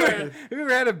 Have you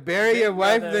ever had to bury your Big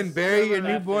wife, brothers then bury your swim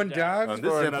after newborn dark. dog? On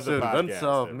this For another episode of podcast,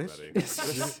 Unsolved everybody.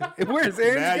 Mysteries. Where's Now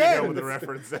Aaron's you know what the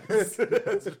guns? reference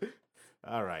is.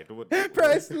 All right.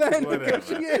 Price line Whatever.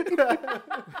 negotiate.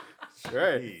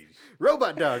 Right. Jeez.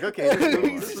 Robot dog. Okay,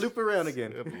 let's loop around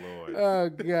again. Good lord. Oh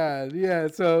God, yeah.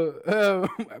 So,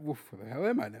 where the hell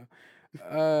am I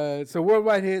now? So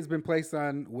worldwide hit has been placed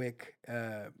on Wick,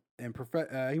 and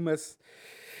he must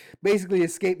basically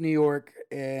escape New York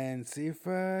and see if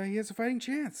he has a fighting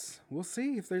chance. We'll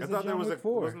see if there's I a thought John there was Wick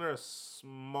 4. wasn't there a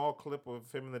small clip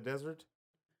of him in the desert?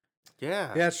 Yeah.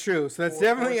 Yeah, that's true. So that's 4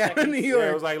 definitely out of New seconds. York. Yeah,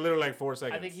 it was like literally like 4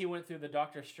 seconds. I think he went through the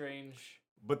Doctor Strange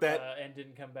But that and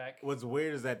didn't come back. what's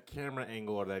weird is that camera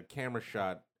angle or that camera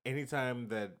shot. Anytime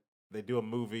that they do a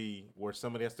movie where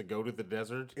somebody has to go to the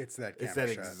desert, It's that it's camera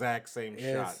that shot. exact same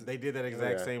Yes. shot. They did that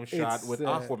exact Yeah. same shot It's, with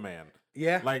Aquaman.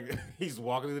 Yeah, Like he's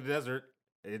walking through the desert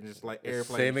and just like The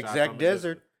airplane. same shots exact from the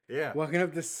desert. distance. Yeah. walking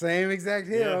up the same exact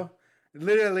hill.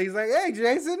 Literally, he's like, "Hey,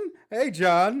 Jason. Hey,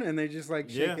 John," and they just like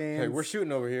shake Yeah. hands. Hey, we're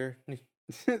shooting over here.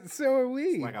 So are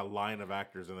we. Like a line of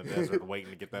actors in the desert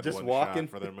waiting to get that Just one walking. shot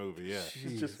for their movie. Yeah.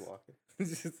 He's just walking.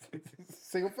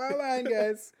 Single file line,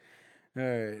 guys. All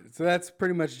right. So that's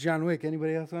pretty much John Wick.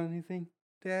 Anybody else want anything,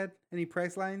 Dad? Any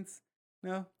price lines?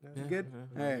 No? You good?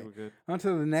 Yeah, All right. we're good. On to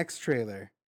the next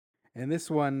trailer. And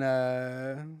this one,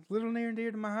 a little near and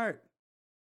dear to my heart.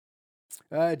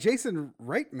 Jason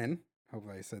Reitman,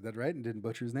 hopefully I said that right and didn't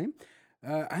butcher his name.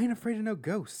 I Ain't Afraid of No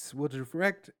Ghosts will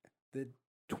direct the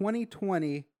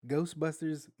 2020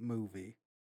 Ghostbusters movie.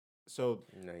 So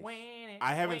Nice.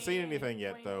 I haven't seen anything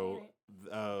yet though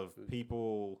of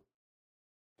people.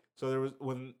 So there was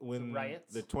when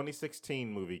riots? the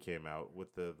 2016 movie came out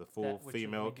with the full That which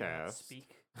female we do not cast.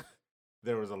 Speak.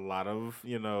 There was a lot of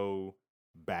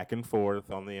back and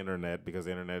forth on the internet because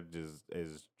the internet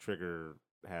is trigger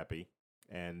happy,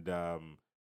 and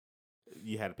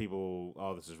you had people,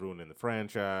 oh, this is ruining the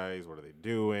franchise. What are they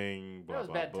doing? Blah was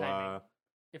blah bad blah. timing.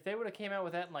 If they would have came out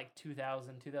with that in like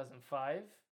 2000, 2005,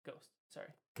 Ghost. Sorry.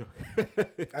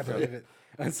 I believe it.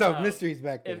 Unsolved Um, Mysteries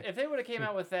back then. If they would have came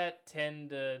out with that 10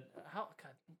 to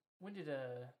when did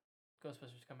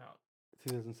Ghostbusters come out?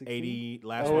 2016. 80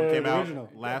 last Oh, one the came out. original.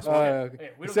 Last Oh, one. okay. Okay,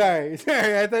 we don't- Sorry.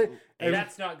 I thought.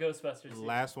 That's not Ghostbusters.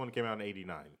 Last one came out in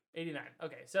 89. 89.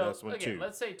 Okay, so That's one, again, too.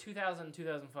 let's say 2000,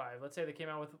 2005. Let's say they came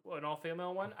out with an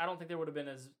all-female one. I don't think they would have been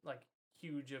as like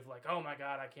huge of like, oh my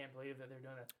god, I can't believe that they're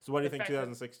doing that. So what do you The think fact that-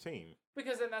 2016?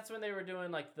 Because then that's when they were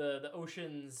doing like the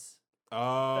Oceans.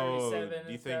 Oh, 37 do you and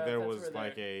think stuff, there that's was where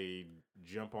like they're- a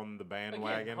jump on the Again,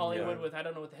 bandwagon? Hollywood Yeah. with I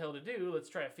don't know what the hell to do. Let's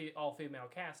try a all-female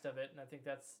cast of it, and I think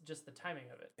that's just the timing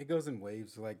of it. It goes in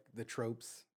waves, like the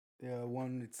tropes.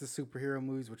 One, it's the superhero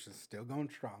movies, which is still going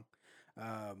strong.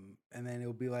 And then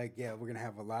it'll be like, yeah, we're gonna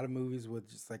have a lot of movies with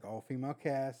just like all female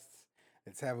casts.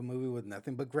 Let's have a movie with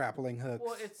nothing but grappling hooks.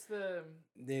 Well, it's the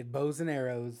bows and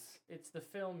arrows.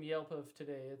 film Yelp of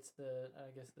today. It's the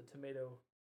I guess the tomato.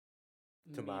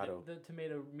 Tomato. The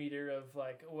tomato meter of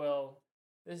like, well,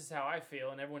 this is how I feel,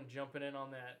 and everyone jumping in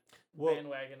on that Well,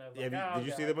 bandwagon of Yeah, like, did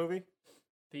you see the movie?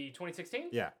 The 2016?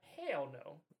 Yeah. Hell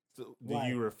no. So, do Why?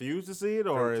 you refuse to see it,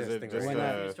 or is it Protesting just right I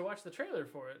now. refuse to watch the trailer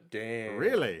for it. Damn.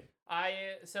 really? I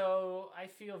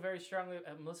feel very strongly.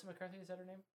 Melissa McCarthy, is that her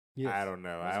name? Yes. I don't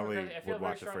know. I Melissa only McCarthy, I feel would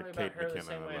very watch it for strongly Kate about her the McKinnon.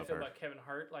 same way I I love feel her. about Kevin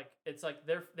Hart. Like it's like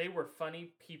they were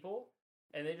funny people,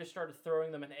 and they just started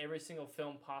throwing them in every single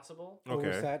film possible. Okay.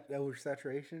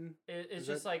 Oversaturation. It's Is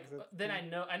just that- like is that the then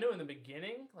thing? I know in the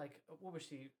beginning, like what was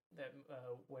she that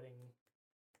wedding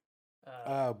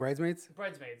Bridesmaids.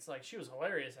 Bridesmaids, like she was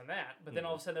hilarious in that, but then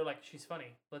all of a sudden they're like, she's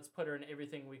funny. Let's put her in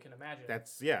everything we can imagine.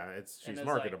 It's And she's it's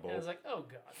marketable. Like, and it's like, oh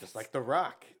god, Just like The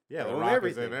Rock. Yeah, The Throw 'em Rock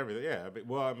everything. is in everything. Yeah, but,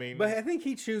 well, I mean, But I think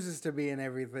he chooses to be in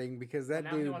everything because that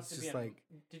now he dude's wants to be just in, like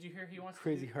Did you hear he wants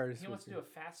crazy to do, hard He wants to do switcher.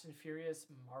 a Fast and Furious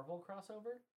Marvel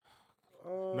crossover.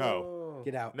 Oh.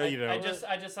 get out. no, you don't. I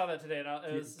just saw that today,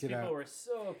 and Get people out. were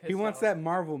so pissed. He wants off. that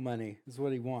Marvel money. Is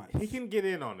what he wants. he can get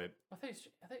in on it. I think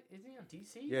isn't he on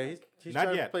DC? Yeah, Like, he's Not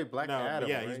trying yet. to play Black no, Adam.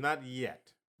 yeah, right? he's not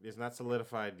yet. It's not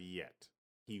solidified yet.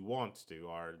 He wants to,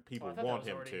 or oh, people I thought that want was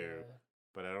him already, to,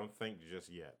 but I don't think just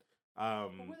yet. but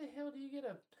where the hell do you get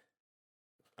a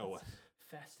Oh, what?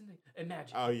 Fast and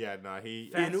imagine. Oh yeah, no, he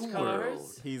Fast In a cars.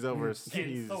 world. he's over. And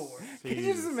He's, Thor. Can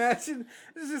you just imagine?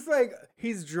 It's just like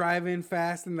he's driving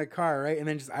fast in the car, right? And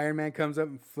then just Iron Man comes up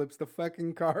and flips the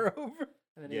fucking car over.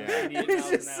 And then Yeah. he And was 88 he's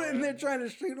miles just an sitting hour. there trying to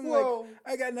shoot him Whoa. like,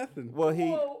 I got nothing. Well,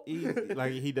 Whoa.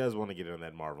 he does want to get in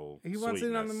that Marvel. He wants it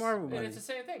on the sweetness. Marvel And money. it's the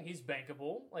same thing. He's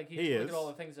bankable. Like He look is. at all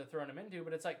the things they're throwing him into,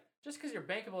 but it's like just because you're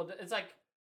bankable, it's like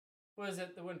what is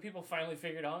it when people finally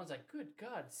figured out? It's like, good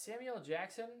God, Samuel L.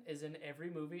 Jackson is in every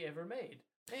movie ever made.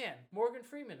 Man, Morgan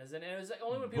Freeman is in. And it was like,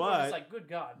 only when people were just But- like, good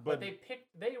God, but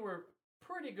they were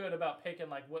pretty good about picking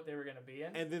like what they were gonna be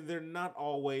in. And then they're not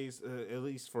always, at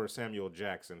least for Samuel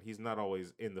Jackson, he's not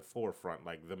always in the forefront,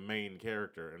 like the main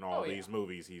character in all Oh, yeah. these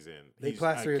movies he's in. They He's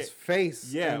plaster a his ca-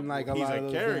 face yeah, in like a he's lot a of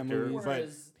those damn character, movies. but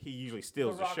Whereas he usually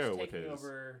steals the Rock's show with taking his.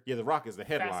 over Yeah, The Rock is the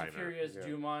Fast headliner. and Furious, Yeah.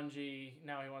 Jumanji.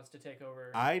 Now he wants to take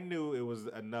over. I knew it was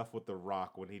enough with The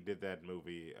Rock when he did that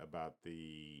movie about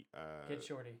the Get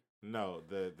Shorty. no,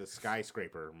 the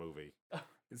skyscraper movie.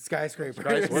 Skyscraper.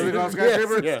 Skyscraper. What is it called? Yes.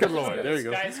 Skyscraper? Yeah. Good lord. There you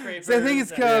go. Skyscraper. So I think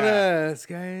it's called Yeah.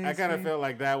 Sky. I kind of felt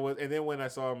like that was, and then when I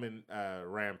saw him in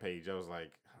Rampage, I was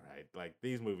like, all right, like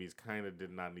these movies kind of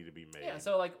did not need to be made. Yeah,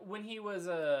 so like when he was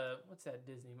what's that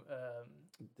Disney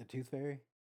The Tooth Fairy.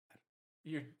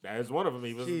 you're that is one of them.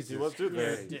 He Jesus was too you're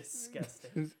there.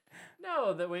 disgusting.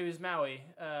 No, the way he was Maui.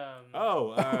 Oh,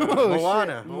 Oh,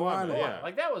 Moana. shit. Moana, yeah.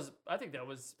 Like that was I think that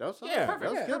was That was Yeah, that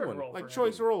was a good perfect one. role like for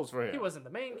choice him. roles for him. He wasn't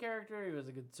the main character, he was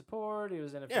a good support, he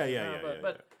was in a Yeah, few yeah, round, yeah,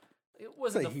 but it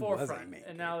wasn't Say the he wasn't forefront. main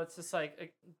And now it's just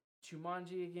like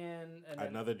Jumanji again and then,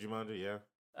 Another Jumanji,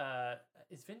 yeah.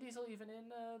 is Vin Diesel even in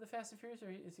the Fast and Furious or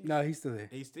is he No, he's still there.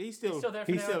 He's he's still still there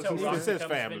for he's now still- until he Rock just says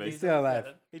becomes Vin family. Diesel? Still alive.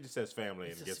 Yeah, he just says family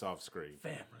He's and just gets off screen.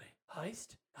 family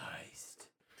heist.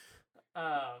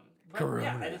 But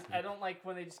yeah, I don't like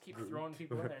when they just keep throwing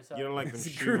people in there. So You don't like them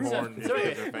It's Groot. shoehorn So because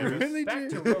anyway, they're famous. Really? back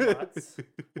to do. robots.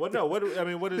 Well, no. What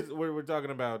is we're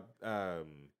talking about? Help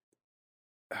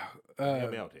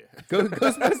me out here.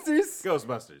 Ghostbusters.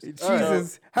 Ghostbusters.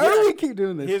 Jesus, how yeah. do we keep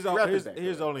doing this? Here's Wrap it here's, back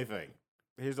here's the up. only thing.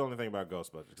 Here's the only thing about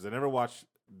Ghostbusters because I never watched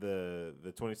the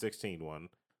 2016 one.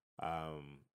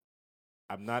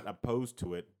 I'm not opposed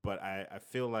to it, but I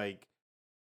feel like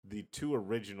the two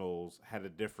originals had a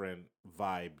different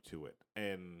vibe to it.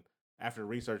 And after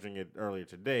researching it earlier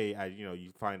today,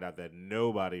 you find out that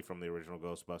nobody from the original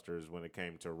Ghostbusters, when it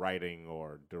came to writing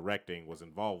or directing, was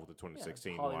involved with the Yeah,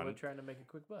 2016 Hollywood one. trying to make a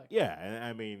quick buck. Yeah, and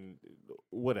I mean,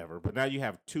 whatever. But now you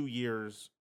have 2 years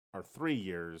or 3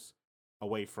 years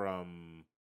away from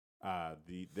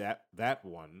that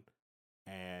one,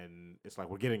 and it's like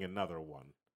we're getting another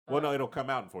one. Well, no, it'll come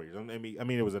out in 4 years. I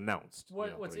mean, it was announced.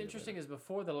 What's interesting is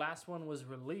before the last one was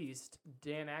released,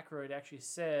 Dan Aykroyd actually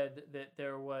said that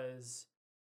there was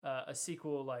a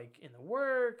sequel like in the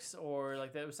works or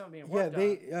like there was something being Yeah, worked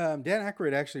they on. Dan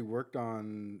Aykroyd actually worked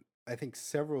on I think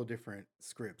several different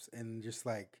scripts and just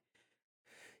like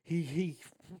he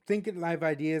thinking live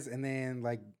ideas and then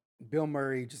like Bill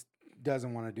Murray just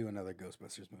doesn't want to do another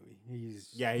Ghostbusters movie. He's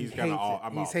kinda hates all. it.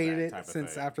 I'm He's off hated that it type of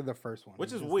since thing. after the first one, Which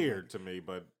He's is just weird like- to me,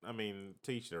 but I mean,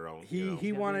 to each their own. He you know? he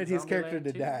Yeah, wanted being his character Zombieland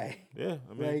to too. die. Yeah,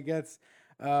 I mean, Like that's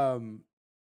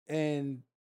and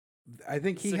I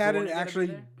think he had Sigourney an gonna be actually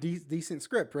there? decent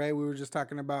script, right? We were just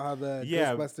talking about how the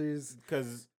Yeah, Ghostbusters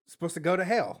because supposed to go to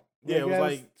hell. Yeah, it was that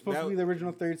like- supposed that- to be the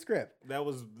original third script. that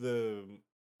was the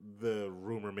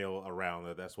rumor mill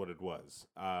around that's what it was.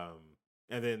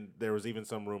 And then there was even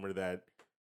some rumor that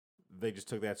they just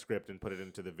took that script and put it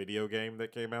into the video game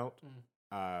that came out,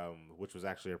 which was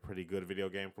actually a pretty good video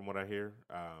game from what I hear.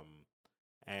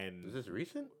 And Is this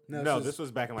recent? no, this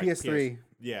was back in like PS3,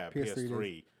 yeah, PS3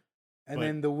 PS3. and but-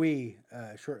 then the Wii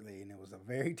shortly, and it was a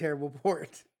very terrible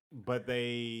port. But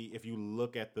if you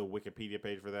look at the Wikipedia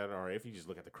page for that, or if you just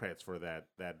look at the credits for that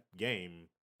game,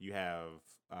 you have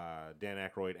Dan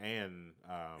Aykroyd and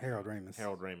Harold Ramis.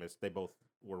 Harold Ramis. They both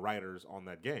were writers on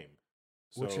that game.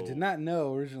 Which I did not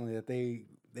know originally that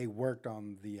they worked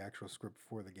on the actual script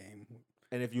for the game.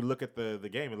 And if you look at the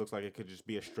game, it looks like it could just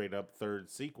be a straight up third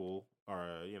sequel,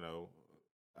 or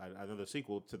another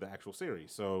sequel to the actual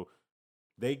series. So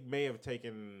they may have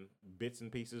taken bits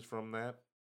and pieces from that,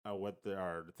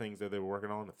 the things that they were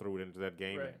working on, and threw it into that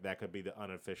game. Right. That could be the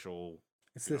unofficial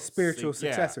It's You the know, spiritual yeah.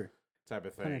 successor. type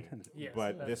of Pun thing. intended. Yes,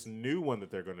 But that's- this new one that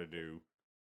they're going to do,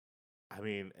 I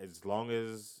mean, as long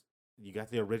as you got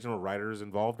the original writers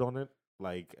involved on it,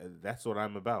 like that's what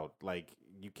I'm about. Like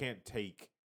you can't take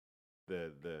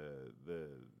the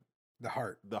The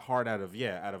heart. heart out of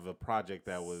a project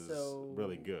that was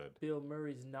really So- good. Bill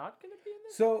Murray's not going to be in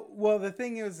this. So, well, the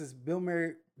thing is Bill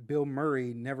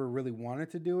Murray never really wanted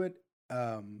to do it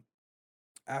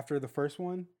after the first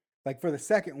one. like for the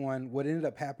second one, what ended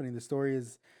up happening, the story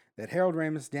is that Harold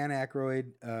Ramis, Dan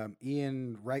Aykroyd,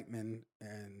 Ian Reitman,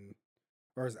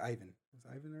 or is Ivan? Is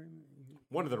Ivan Reitman?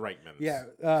 One of the Reitmans.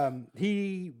 Yeah.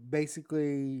 He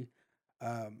basically,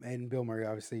 and Bill Murray,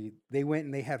 obviously, they went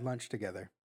and they had lunch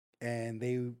together. And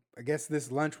I guess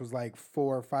this lunch was like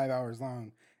 4 or 5 hours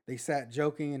long. They sat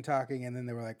joking and talking, and then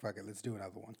they were like, fuck it, let's do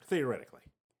another one. Theoretically.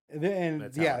 And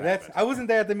That's how it happened. I wasn't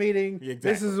there at the meeting. Yeah,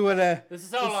 This is exactly. This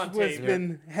is all on what's tape.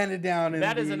 been handed down in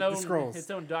That is the scrolls. its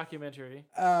own documentary.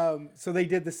 So they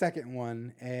did the second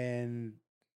one, and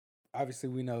obviously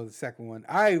we know the second one.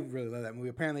 I really love that movie.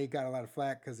 Apparently, it got a lot of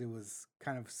flack because it was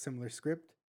kind of similar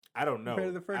script. I don't know.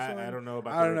 Compared to the first I one? don't know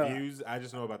about I the don't know. reviews. I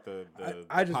just know about the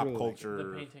I just pop really like it. culture. The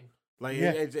painting. Like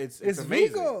Yeah. it's It's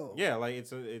amazing. Vigo. Yeah, like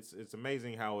it's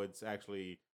amazing how it's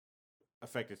actually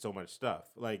affected so much stuff.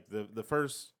 Like the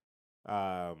first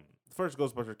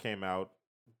Ghostbusters came out,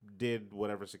 did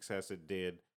whatever success it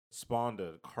did, spawned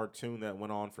a cartoon that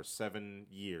went on for 7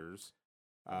 years.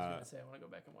 I was gonna say I want to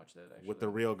go back and watch that actually. With the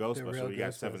real Ghostbusters, real you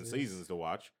got 7 Ghostbusters. seasons to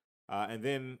watch, and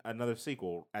then another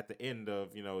sequel at the end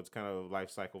of its kind of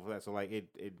life cycle for that. So like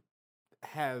it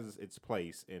has its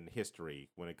place in history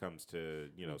when it comes to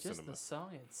just cinema, the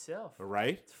song itself.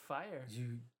 right? It's fire.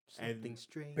 Something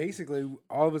strange. Basically,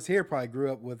 all of us here probably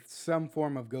grew up with some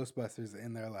form of Ghostbusters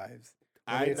in their lives.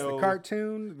 Whether I it's know. the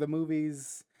cartoon, the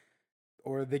movies,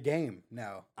 or the game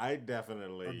now, I or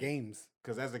definitely games.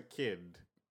 because as a kid,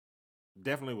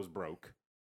 definitely was broke.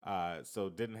 So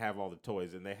didn't have all the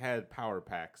toys, and they had power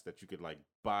packs that you could like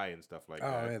buy and stuff like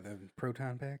Oh, that. yeah, the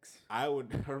proton packs. I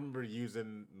would remember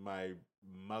using my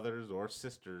mother's or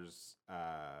sister's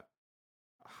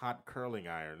hot curling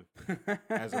iron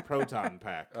as a proton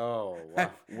pack. Oh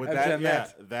wow. With I've that, done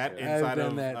that. that I've inside done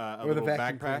of that. a Or the little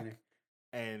vacuum backpack, cleaner.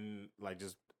 and like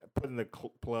just putting the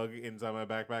plug inside my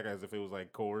backpack as if it was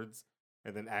like cords,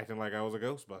 and then acting like I was a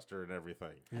Ghostbuster and everything.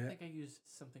 I Yeah. think I used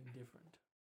something different.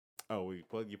 Oh,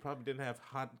 well, you probably didn't have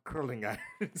hot curling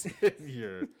irons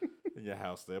in your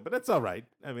house there, but that's all right.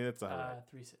 I mean, it's all right.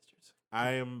 3 sisters.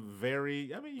 I am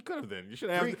very. I mean, you could have then. You should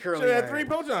have. Three Should curling have had 3 irons.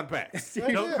 proton packs.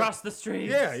 Don't cross the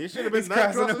streams. Yeah, you should have been He's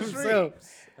not crossing crossing the himself.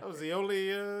 streams. I was the only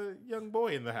young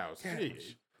boy in the house. Yeah,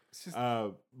 Jeez. It's just,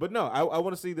 But no, I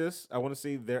want to see this. I want to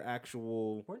see their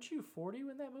actual. Weren't you 40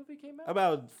 when that movie came out?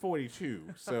 About 42,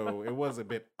 so it was a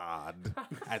bit odd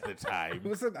at the time. it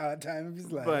was an odd time of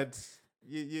his life. But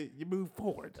you move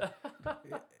forward.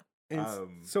 And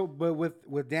but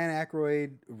with Dan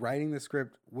Aykroyd writing the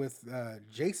script with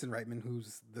Jason Reitman,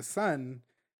 who's the son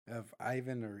of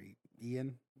Ivan or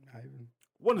Ian.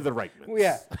 One of the Reitmans. Well,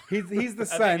 yeah, he's the I think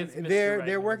son. it's Mr. They're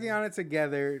Reitman, working isn't on it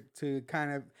together to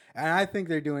kind of, and I think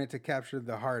they're doing it to capture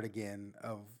the heart again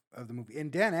of the movie.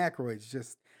 And Dan Aykroyd's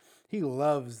just, he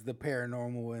loves the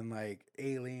paranormal and like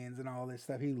aliens and all this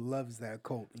stuff. He loves that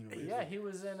cult universe. Yeah, he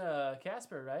was in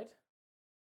Casper, right?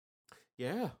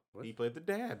 Yeah, What? he played the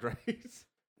dad, right?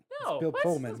 No, Bill what?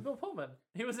 Pullman. That's Bill Pullman.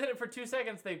 He was in it for 2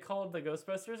 seconds. They called the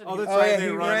Ghostbusters. And Oh, he that's Oh, right. yeah, they he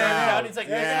run ran out. out. He's like,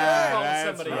 yeah, call that's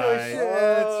somebody. right. Oh shit!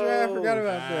 That's right. I forgot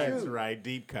about That's that. right.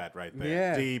 Deep cut right there.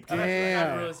 Yeah. Deep cut.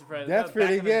 Damn. I'm really surprised. That's Back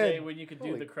pretty in the day good. when you could do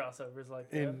Holy- the crossovers like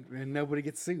that. And nobody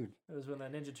gets sued. It was when the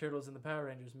Ninja Turtles and the Power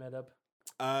Rangers met up.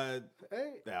 Hey.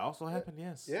 That also happened,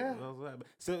 yes. Yeah. That also happened.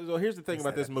 So here's the thing Missed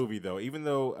about that this movie, though. Even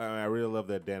though I really love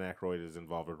that Dan Aykroyd is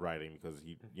involved with writing because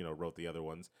he, wrote the other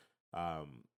ones.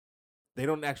 They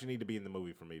don't actually need to be in the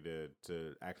movie for me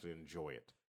to actually enjoy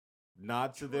it.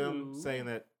 Nod to them True. saying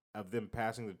that of them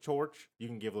passing the torch. You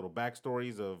can give little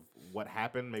backstories of what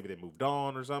happened. Maybe they moved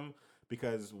on or something.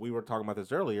 Because we were talking about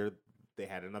this earlier. They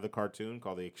had another cartoon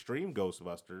called The Extreme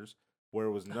Ghostbusters, where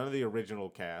it was none of the original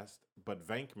cast, but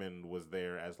Venkman was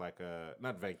there as like a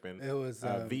not Venkman. It was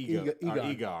Egon.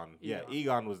 Egon. Yeah, Egon.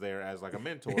 Egon was there as like a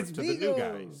mentor It's to the new Vigo.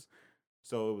 guys.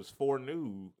 So it was 4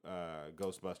 new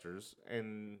Ghostbusters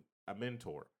and a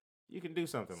mentor. You can do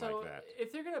something So like that.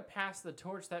 if they're gonna pass the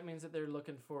torch, that means that they're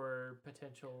looking for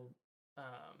potential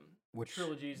Which-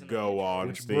 trilogies. In Go the future. on,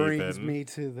 Which brings Stephen. me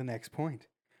to the next point.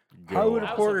 Go Hollywood on.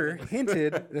 I was Reporter hoping this-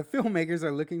 hinted the filmmakers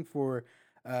are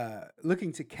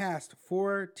looking to cast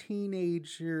 4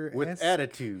 teenager With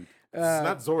attitude. It's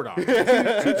not Zordon.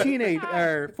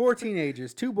 two 4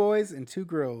 teenagers, 2 boys and 2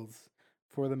 girls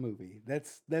for the movie.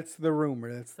 That's the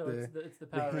rumor. That's So the it's the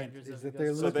Power hint Rangers. is of that the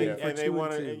they're So looking they for and they 2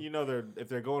 want and to, 2. they're if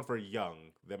they're going for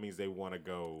young, that means they want to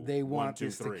go. They 1, want 2,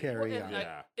 this to 3. carry Well, on. and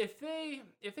Yeah. if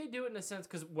they do it in a sense,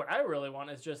 because what I really want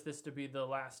is just this to be the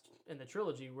last in the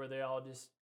trilogy where they all just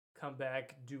come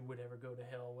back, do whatever, go to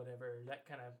hell, whatever, that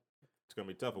kind of It's gonna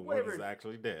be tough when Whatever- one is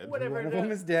actually dead. Whatever. One of it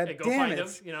them is dead. Hey, go Damn find it. him.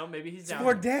 You know, maybe he's It's down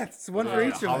 4 there. deaths, one for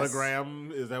each of us.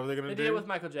 Hologram? Is that what they're gonna They do? did it with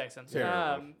Michael Jackson.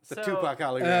 Terrible. It's a so- Tupac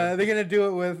hologram. They're gonna do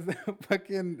it with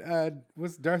fucking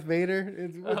what's Darth Vader?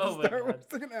 It's Oh my Star Wars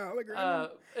God. looking at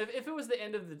hologram. If it was the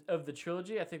end of the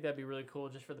trilogy, I think that'd be really cool,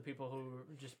 just for the people who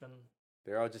just been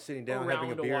They're all just sitting down around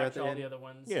having a to beer watch at the all end. the other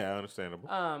ones. Yeah, understandable.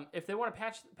 If they want to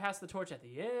pass the torch at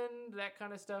the end, that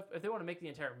kind of stuff. If they want to make the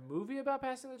entire movie about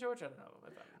passing the torch, I don't know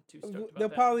if I'm too stoked about They'll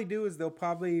that. probably do is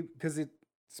because it's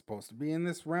supposed to be in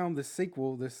this realm, this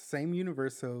sequel, this same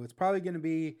universe, so it's probably going to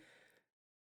be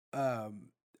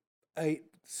a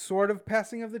sort of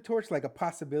passing of the torch, like a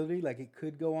possibility, like it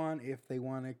could go on if they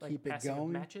want to like keep it passing of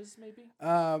going. matches, maybe.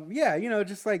 Yeah,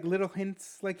 just like little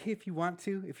hints, like hey, if you want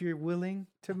to, if you're willing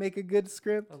to make a good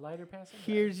script, A lighter passing.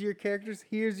 here's your characters,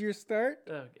 here's your start.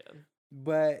 Oh god.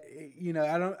 But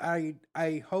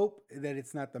I hope that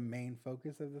it's not the main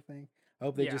focus of the thing. I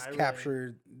hope they Yeah, just I really-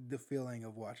 capture the feeling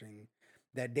of watching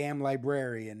that damn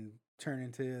librarian turn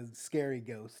into a scary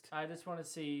ghost. I just want to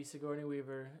see Sigourney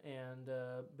Weaver and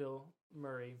Bill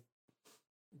Murray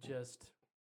just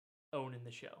owning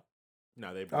the show.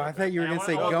 No, they. Oh, I thought you were And I gonna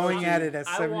say want- going at it as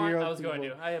I 7-year-old. was going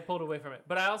to. I pulled away from it,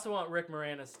 but I also want Rick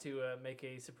Moranis to make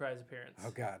a surprise appearance.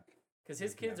 Oh God. Because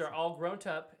his kids are all grown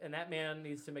up, and that man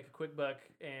needs to make a quick buck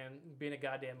and be in a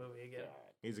goddamn movie again.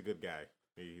 He's a good guy.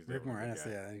 He's Rick definitely a good Moranis,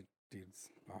 guy. yeah, that dude's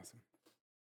awesome.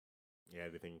 Yeah,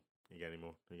 everything. You got any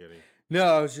more? You got any?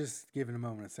 No, I was just giving a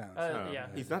moment of silence. Oh, yeah.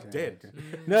 He's not dead.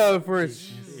 No, for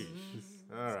Jeez.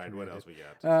 All right, what else we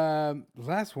got?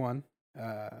 last one,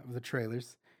 of the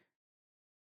trailers.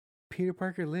 Peter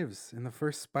Parker lives in the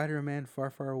first Spider-Man Far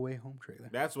Far Away Home trailer.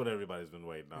 That's what everybody's been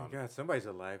waiting Oh my on. God, somebody's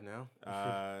alive now.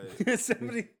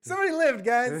 somebody lived,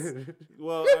 guys.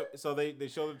 Well, so they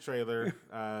show the trailer.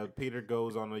 Peter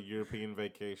goes on a European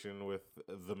vacation with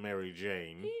the Mary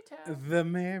Jane. Peter. The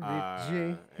Mary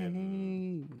and-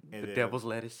 Jane. And The then- devil's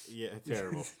lettuce. Yeah,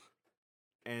 terrible.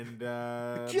 And Get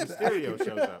outta Mysterio here.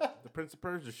 shows up. The Prince of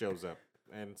Persia shows up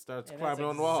and starts And climbing that's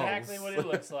on walls. exactly what it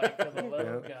looks like, for the love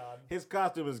of Yeah. God. His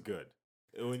costume is good.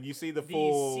 When you see the The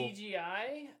full,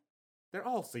 CGI? they're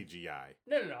all CGI.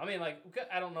 No. I mean, like,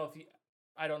 I don't know if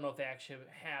they actually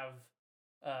have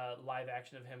live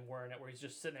action of him wearing it, where he's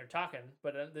just sitting there talking.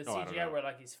 But the Oh, I don't CGI know. where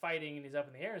like he's fighting and he's up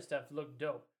in the air and stuff looked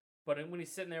dope. But when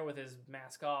he's sitting there with his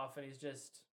mask off and he's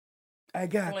just I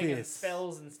got flinging this.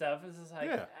 spells and stuff, it's just like,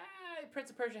 Yeah. Prince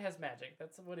of Persia has magic.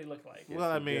 That's what he looked like. Yes,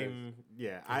 Well, I he mean,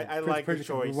 yeah, I Prince like the Persia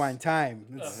can choice. Rewind time.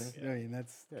 Oh, That's, yeah. I mean,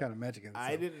 that's Yeah. kind of magic. In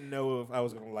I itself. didn't know if I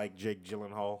was gonna like Jake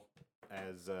Gyllenhaal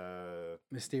as Mysterio.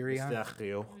 Mysterio.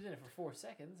 He was in it for 4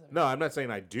 seconds. I mean, No, I'm not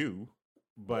saying I do,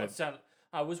 well, but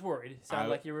I was worried. It sounded I-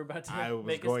 like you were about to I was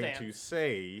make going a to stance.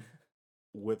 say,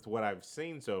 with what I've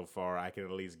seen so far, I can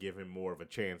at least give him more of a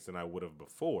chance than I would have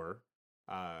before.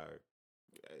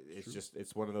 It's just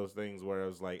it's one of those things where I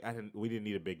was like, we didn't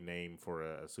need a big name for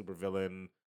a supervillain.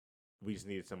 We just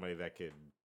needed somebody that could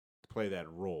play that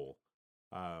role.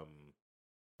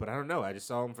 But I don't know. I just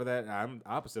saw him for that. I'm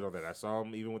opposite on that. I saw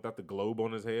him even without the globe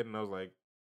on his head, and I was like,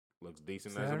 looks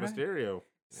decent Is as a that right? Mysterio.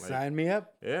 Like, Sign me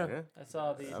up. yeah. Yeah. I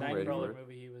saw the I'm ready for Nightcrawler it.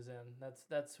 movie he was in.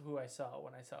 That's who I saw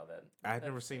when I saw that. I've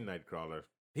never seen Nightcrawler.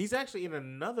 He's actually in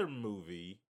another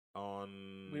movie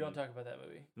on. We don't talk about that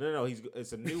movie. No.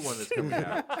 It's a new one that's coming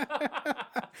out.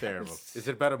 Terrible. Is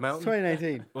it about a It's mountain?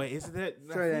 2019. Wait, isn't it?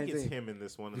 I Sorry, think it's 19. him in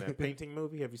this one in that painting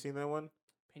movie. Have you seen that one?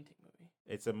 Painting movie.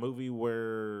 It's a movie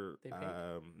where They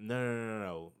paint?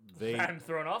 no. They I'm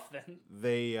thrown off then.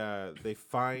 they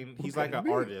find he's like an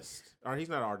Really? artist, or he's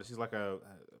not an artist. He's like a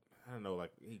I don't know,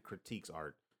 like he critiques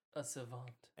art. A savant.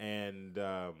 And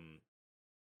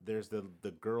there's the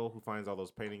girl who finds all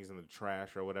those paintings in the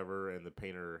trash or whatever, and the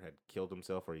painter had killed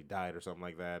himself or he died or something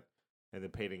like that, and the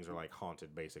paintings are like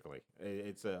haunted. Basically,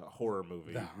 it's a horror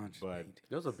movie, The haunted but painting.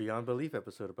 There was a Beyond Belief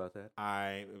episode about that.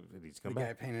 it needs to The come guy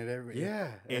back. painted everybody.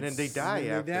 Yeah, and then they It's- die And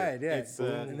then after. they died, yeah. It's,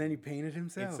 and then he painted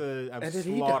himself. I'm And then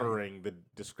he died. slaughtering the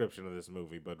description of this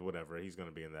movie, but whatever. He's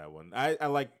gonna be in that one. I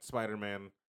like Spider-Man.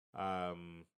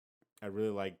 I really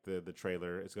like the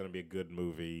trailer. It's gonna be a good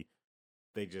movie.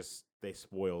 They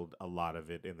spoiled a lot of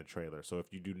it in the trailer. So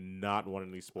if you do not want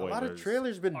any A spoilers, lot of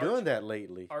trailers been Art- doing that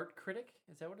lately. Art critic?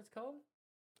 Is that what it's called?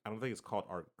 I don't think it's called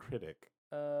Art Critic.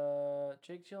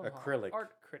 Jake Gyllenhaal. Acrylic.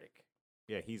 Art critic.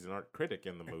 Yeah, he's an art critic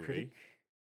in the A movie, critic?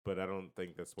 but I don't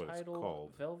think that's what Title it's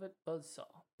called. Velvet Buzzsaw.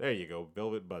 There you go,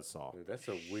 Velvet Buzzsaw. Dude, that's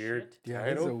a weird Shit. Yeah,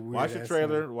 it's a title. weird Watch the ass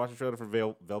trailer. name. Watch the trailer for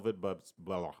Velvet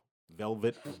Buzzsaw.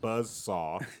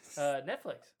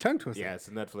 Netflix. Tongue twister. Yeah, it's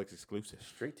a Netflix exclusive.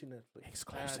 Straight to Netflix. It's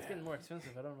Exclusive. getting more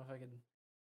expensive. I don't know if I can.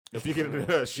 If you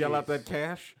can shell out that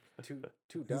cash.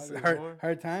 $2 hard, more.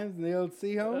 hard times in the old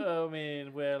sea home. I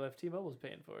mean, well, if T-Mobile's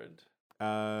paying for it.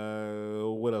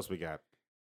 What else we got?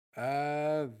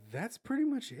 That's pretty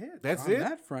much it. That's on it?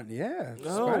 that front, yeah.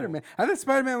 No. Spider-Man. I thought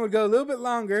Spider-Man would go a little bit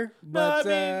longer, but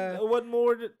no, I mean, what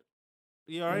more?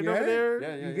 You all right you over all right? there?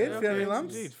 Yeah, You good? Feeling any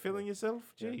lumps? Geez, feeling yourself?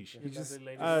 Yeah. Jeez. He just Lovely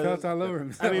lady. felt all over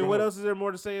himself. I mean, what else is there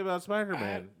more to say about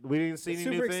Spider-Man? We didn't see any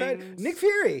Super new excited. things. Nick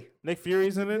Fury. Nick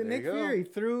Fury's in it. Nick you go. Fury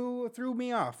threw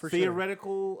me off for sure.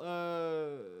 Theoretical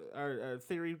our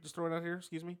theory just throwing out here,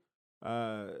 excuse me.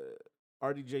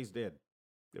 RDJ's dead,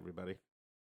 everybody.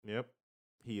 Yep.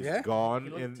 He is Yeah? gone He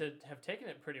looked in to have taken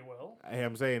it pretty well.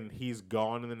 I'm saying he's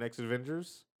gone in the next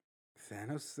Avengers.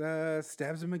 Thanos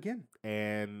stabs him again.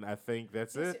 And I think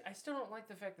that's Yeah, see, it. I still don't like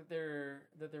the fact that they're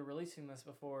releasing this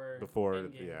before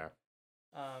Endgame. Yeah.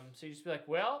 So you just be like,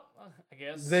 well, I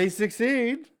guess They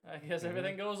succeed.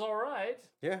 everything goes all right.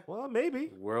 Yeah. Well,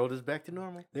 maybe. World is back to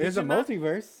normal. There's a you not-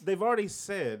 multiverse. They've already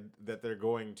said that they're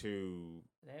going to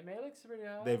That may look pretty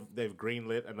high. they've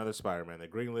greenlit another Spider-Man. They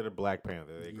greenlit a Black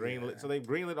Panther. They greenlit Yeah. so they've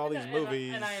greenlit all these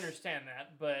movies. And I understand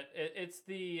that, but it's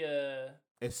the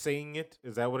Is seeing it?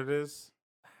 Is that what it is?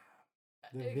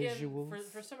 The again, visuals.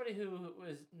 for somebody who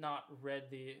has not read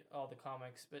all the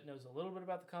comics but knows a little bit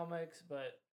about the comics,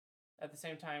 but at the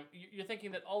same time you're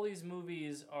thinking that all these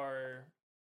movies are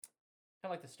kind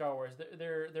of like the Star Wars.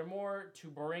 They're more to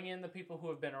bring in the people who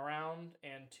have been around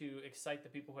and to excite the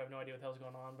people who have no idea what the hell's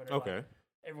going on, but are Okay. like,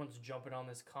 everyone's jumping on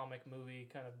this comic movie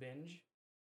kind of binge.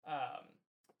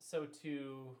 So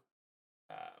to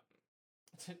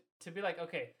be like,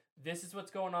 okay, this is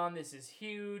what's going on. This is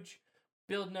huge.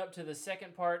 Building up to the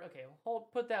second part. Okay,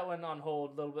 put that one on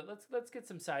hold a little bit. Let's get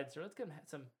some side story. Let's get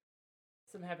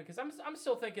some happy, because I'm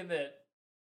still thinking that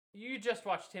you just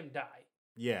watched him die,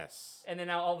 Yes. and then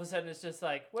now all of a sudden it's just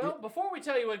like, well, before we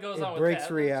tell you what goes it on with breaks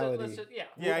that, reality. yeah.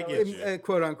 Yeah, I well, get you.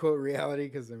 Quote unquote reality,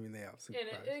 because I mean they obviously.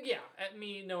 And yeah, at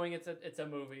me knowing it's a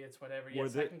movie, it's whatever. Where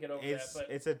Yes, I can get over that. But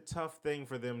it's a tough thing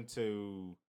for them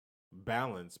to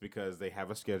balance because they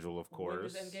have a schedule, of when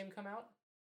course. does Endgame come out?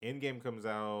 Endgame comes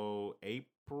out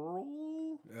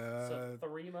April. So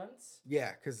 3 months.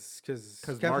 Yeah, because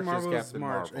March Captain is Marvel is Captain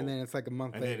March, Marvel. and then it's like a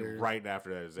month And later. then right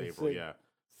after that is It's April. like- Yeah.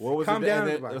 What was Calm the down,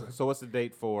 and everybody. so what's the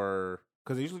date for?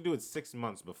 Because they usually do it 6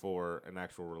 months before an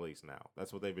actual release. Now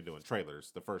that's what they've been doing.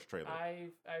 Trailers, the first trailer. I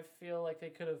feel like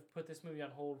they could have put this movie on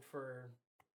hold for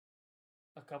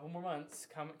a couple more months.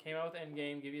 Came out with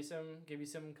Endgame, give you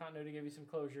some continuity, give you some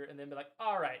closure, and then be like,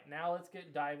 all right, now let's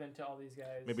dive into all these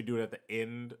guys. Maybe do it at the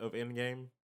end of Endgame.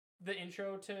 the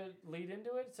intro to lead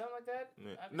into it, something like that.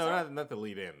 No, not the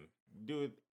lead in. Do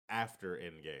it after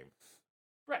Endgame.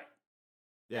 Right.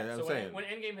 Yeah, so I'm saying. when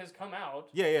Endgame has come out.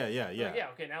 Yeah. Like, yeah.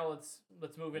 Okay. Now let's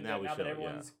move into Now it. we Now show that it,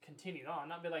 everyone's continued on,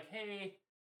 not be like, hey,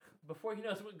 before he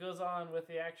knows what goes on with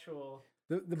the actual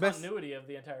The best. continuity of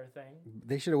the entire thing.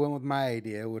 They should have went with my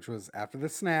idea, which was after the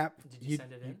snap. Did you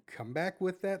send it in? Come back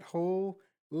with that whole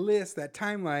list, that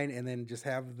timeline, and then just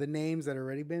have the names that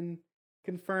already been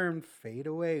confirmed fade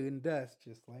away in dust,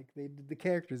 just like the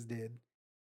characters did.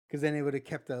 Because then it would have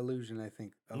kept the illusion, I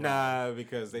think. alive. Nah,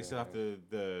 because they still have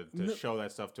to No. show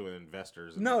that stuff to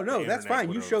investors. and No, the that's internet fine.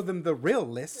 You would've- show them the real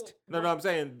list. No, I'm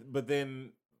saying, but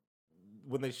then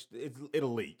when they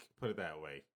it'll leak. Put it that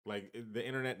way. Like the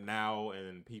internet now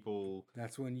and people.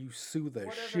 That's when you sue the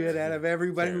Whatever. shit out of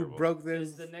everybody Terrible. who broke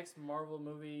Is this. the next Marvel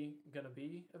movie gonna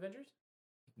be Avengers?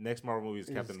 Next Marvel movie is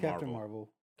It's Captain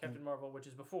Marvel. Captain Marvel, which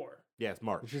is before. Yeah, it's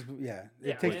March. Which is Yeah,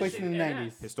 it takes well, place in the yeah,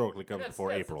 90s. Historically comes That's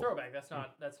before a April. throwback. That's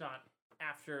not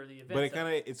after the event.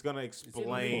 But it's gonna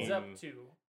explain. leads up to.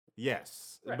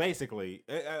 Yes, Right. basically,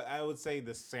 I would say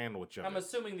the sandwich of I'm it.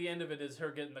 assuming the end of it is her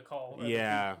getting the call. or the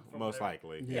Yeah, tweet from most whatever.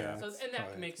 likely. Yeah. So it's and that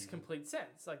probably makes TV. complete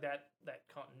sense. Like that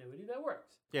continuity that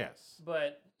works. Yes.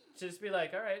 But just be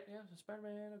like, all right, yeah,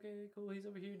 Spider-Man, okay, cool. He's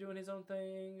over here doing his own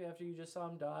thing after you just saw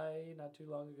him die not too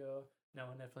long ago. Now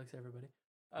on Netflix, everybody.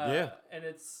 Yeah. And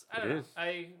it's It I don't know. is.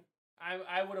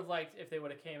 I would have liked if they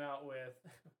would have came out with.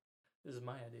 This is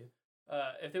my idea.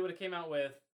 If they would have came out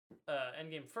with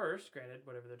Endgame first, granted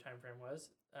whatever their time frame was,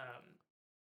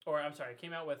 or I'm sorry,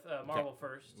 came out with Marvel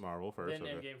first, Marvel first. then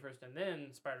okay. Endgame first, and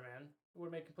then Spider-Man, it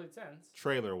would make complete sense.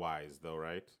 Trailer wise, though,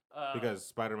 right? Because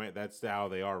Spider-Man, that's how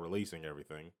they are releasing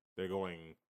everything. They're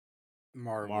going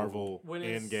Marvel When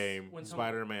is- Endgame. when's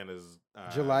Spider-Man is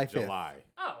July 5th. July.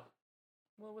 Oh,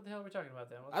 well, what the hell are we talking about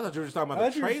then? I thought you were just talking I about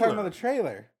thought the you were trailer. talking about the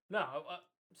trailer. No,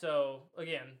 so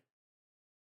again,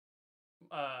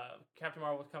 Captain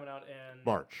Marvel's coming out in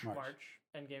March.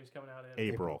 Endgame's coming out in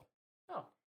April. Oh,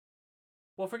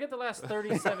 well, forget the last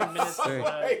 37 minutes. Of Hey.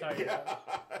 what I was talking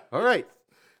about. All right.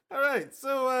 All right,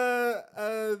 so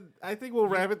I think we'll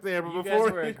wrap it there. But You before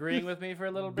guys were agreeing with me for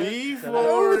a little bit.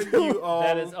 before you all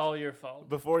that is all your fault.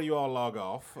 before you all log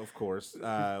off, of course,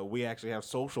 we actually have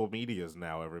social medias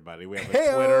now. Everybody, we have a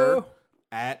Heyo. Twitter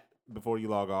at Before You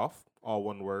Log Off, all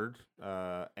one word,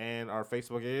 and our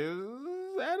Facebook is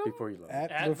Adam. Before you log.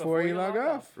 At before you log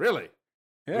off. Really,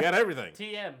 we Yeah. got everything.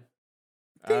 TM.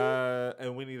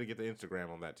 And we need to get the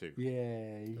Instagram on that too.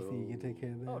 Yeah, you see, you can take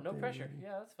care of that. Oh, no there. pressure.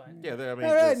 Yeah, that's fine. Yeah, there. I mean,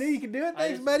 All right, just- no, you can do it. I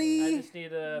Thanks, just- buddy. I just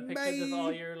need pictures of all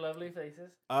Bye. your lovely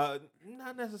faces.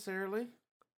 not necessarily.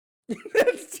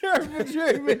 That's terrible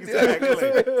treatment.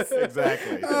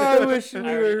 Exactly. I wish we I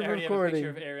were already have a recording picture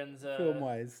of Aaron's film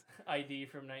wise. ID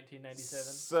from 1997.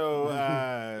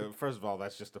 So, first of all,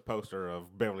 that's just a poster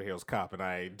of Beverly Hills Cop, and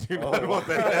I do not Oh. want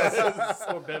that.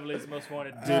 Or Beverly's Most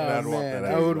Wanted. Do not want that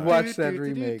I would as watch that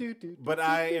remake. But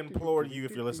I implore you,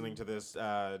 if you're listening to this,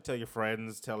 tell your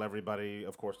friends, tell everybody,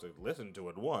 of course, to listen to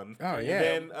it. One. Oh, And yeah.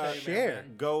 then Share.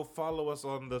 Go follow us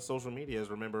on the social medias.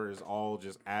 Remember, it's all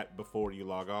just at Before You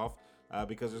Log Off.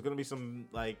 Because there's going to be some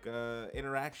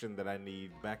interaction that I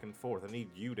need back and forth. I need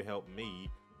you to help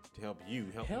me, to help you,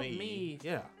 help me.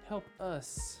 Yeah. Help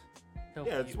us. Help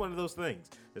Yeah, it's you. one of those things.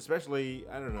 Especially,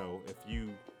 I don't know, if you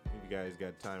guys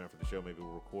got time after the show, maybe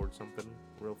we'll record something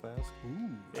real fast.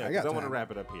 Ooh, Yeah, I 'cause got I want to time.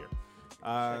 wrap it up here. Should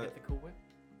I get the Cool Whip?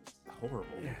 Horrible.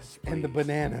 Yes, And the please.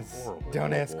 bananas. Horrible,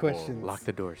 Don't ask horrible, questions. Lock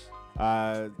the doors.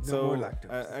 So more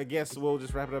lactose. I guess we'll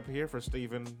just wrap it up here for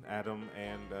Steven, Adam,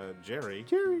 and Jerry.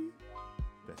 Jerry.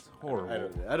 That's horrible.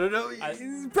 I don't know.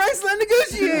 Price not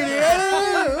negotiated.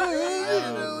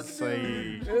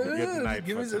 Say good night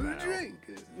Give for me some now. drink.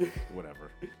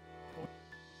 Whatever.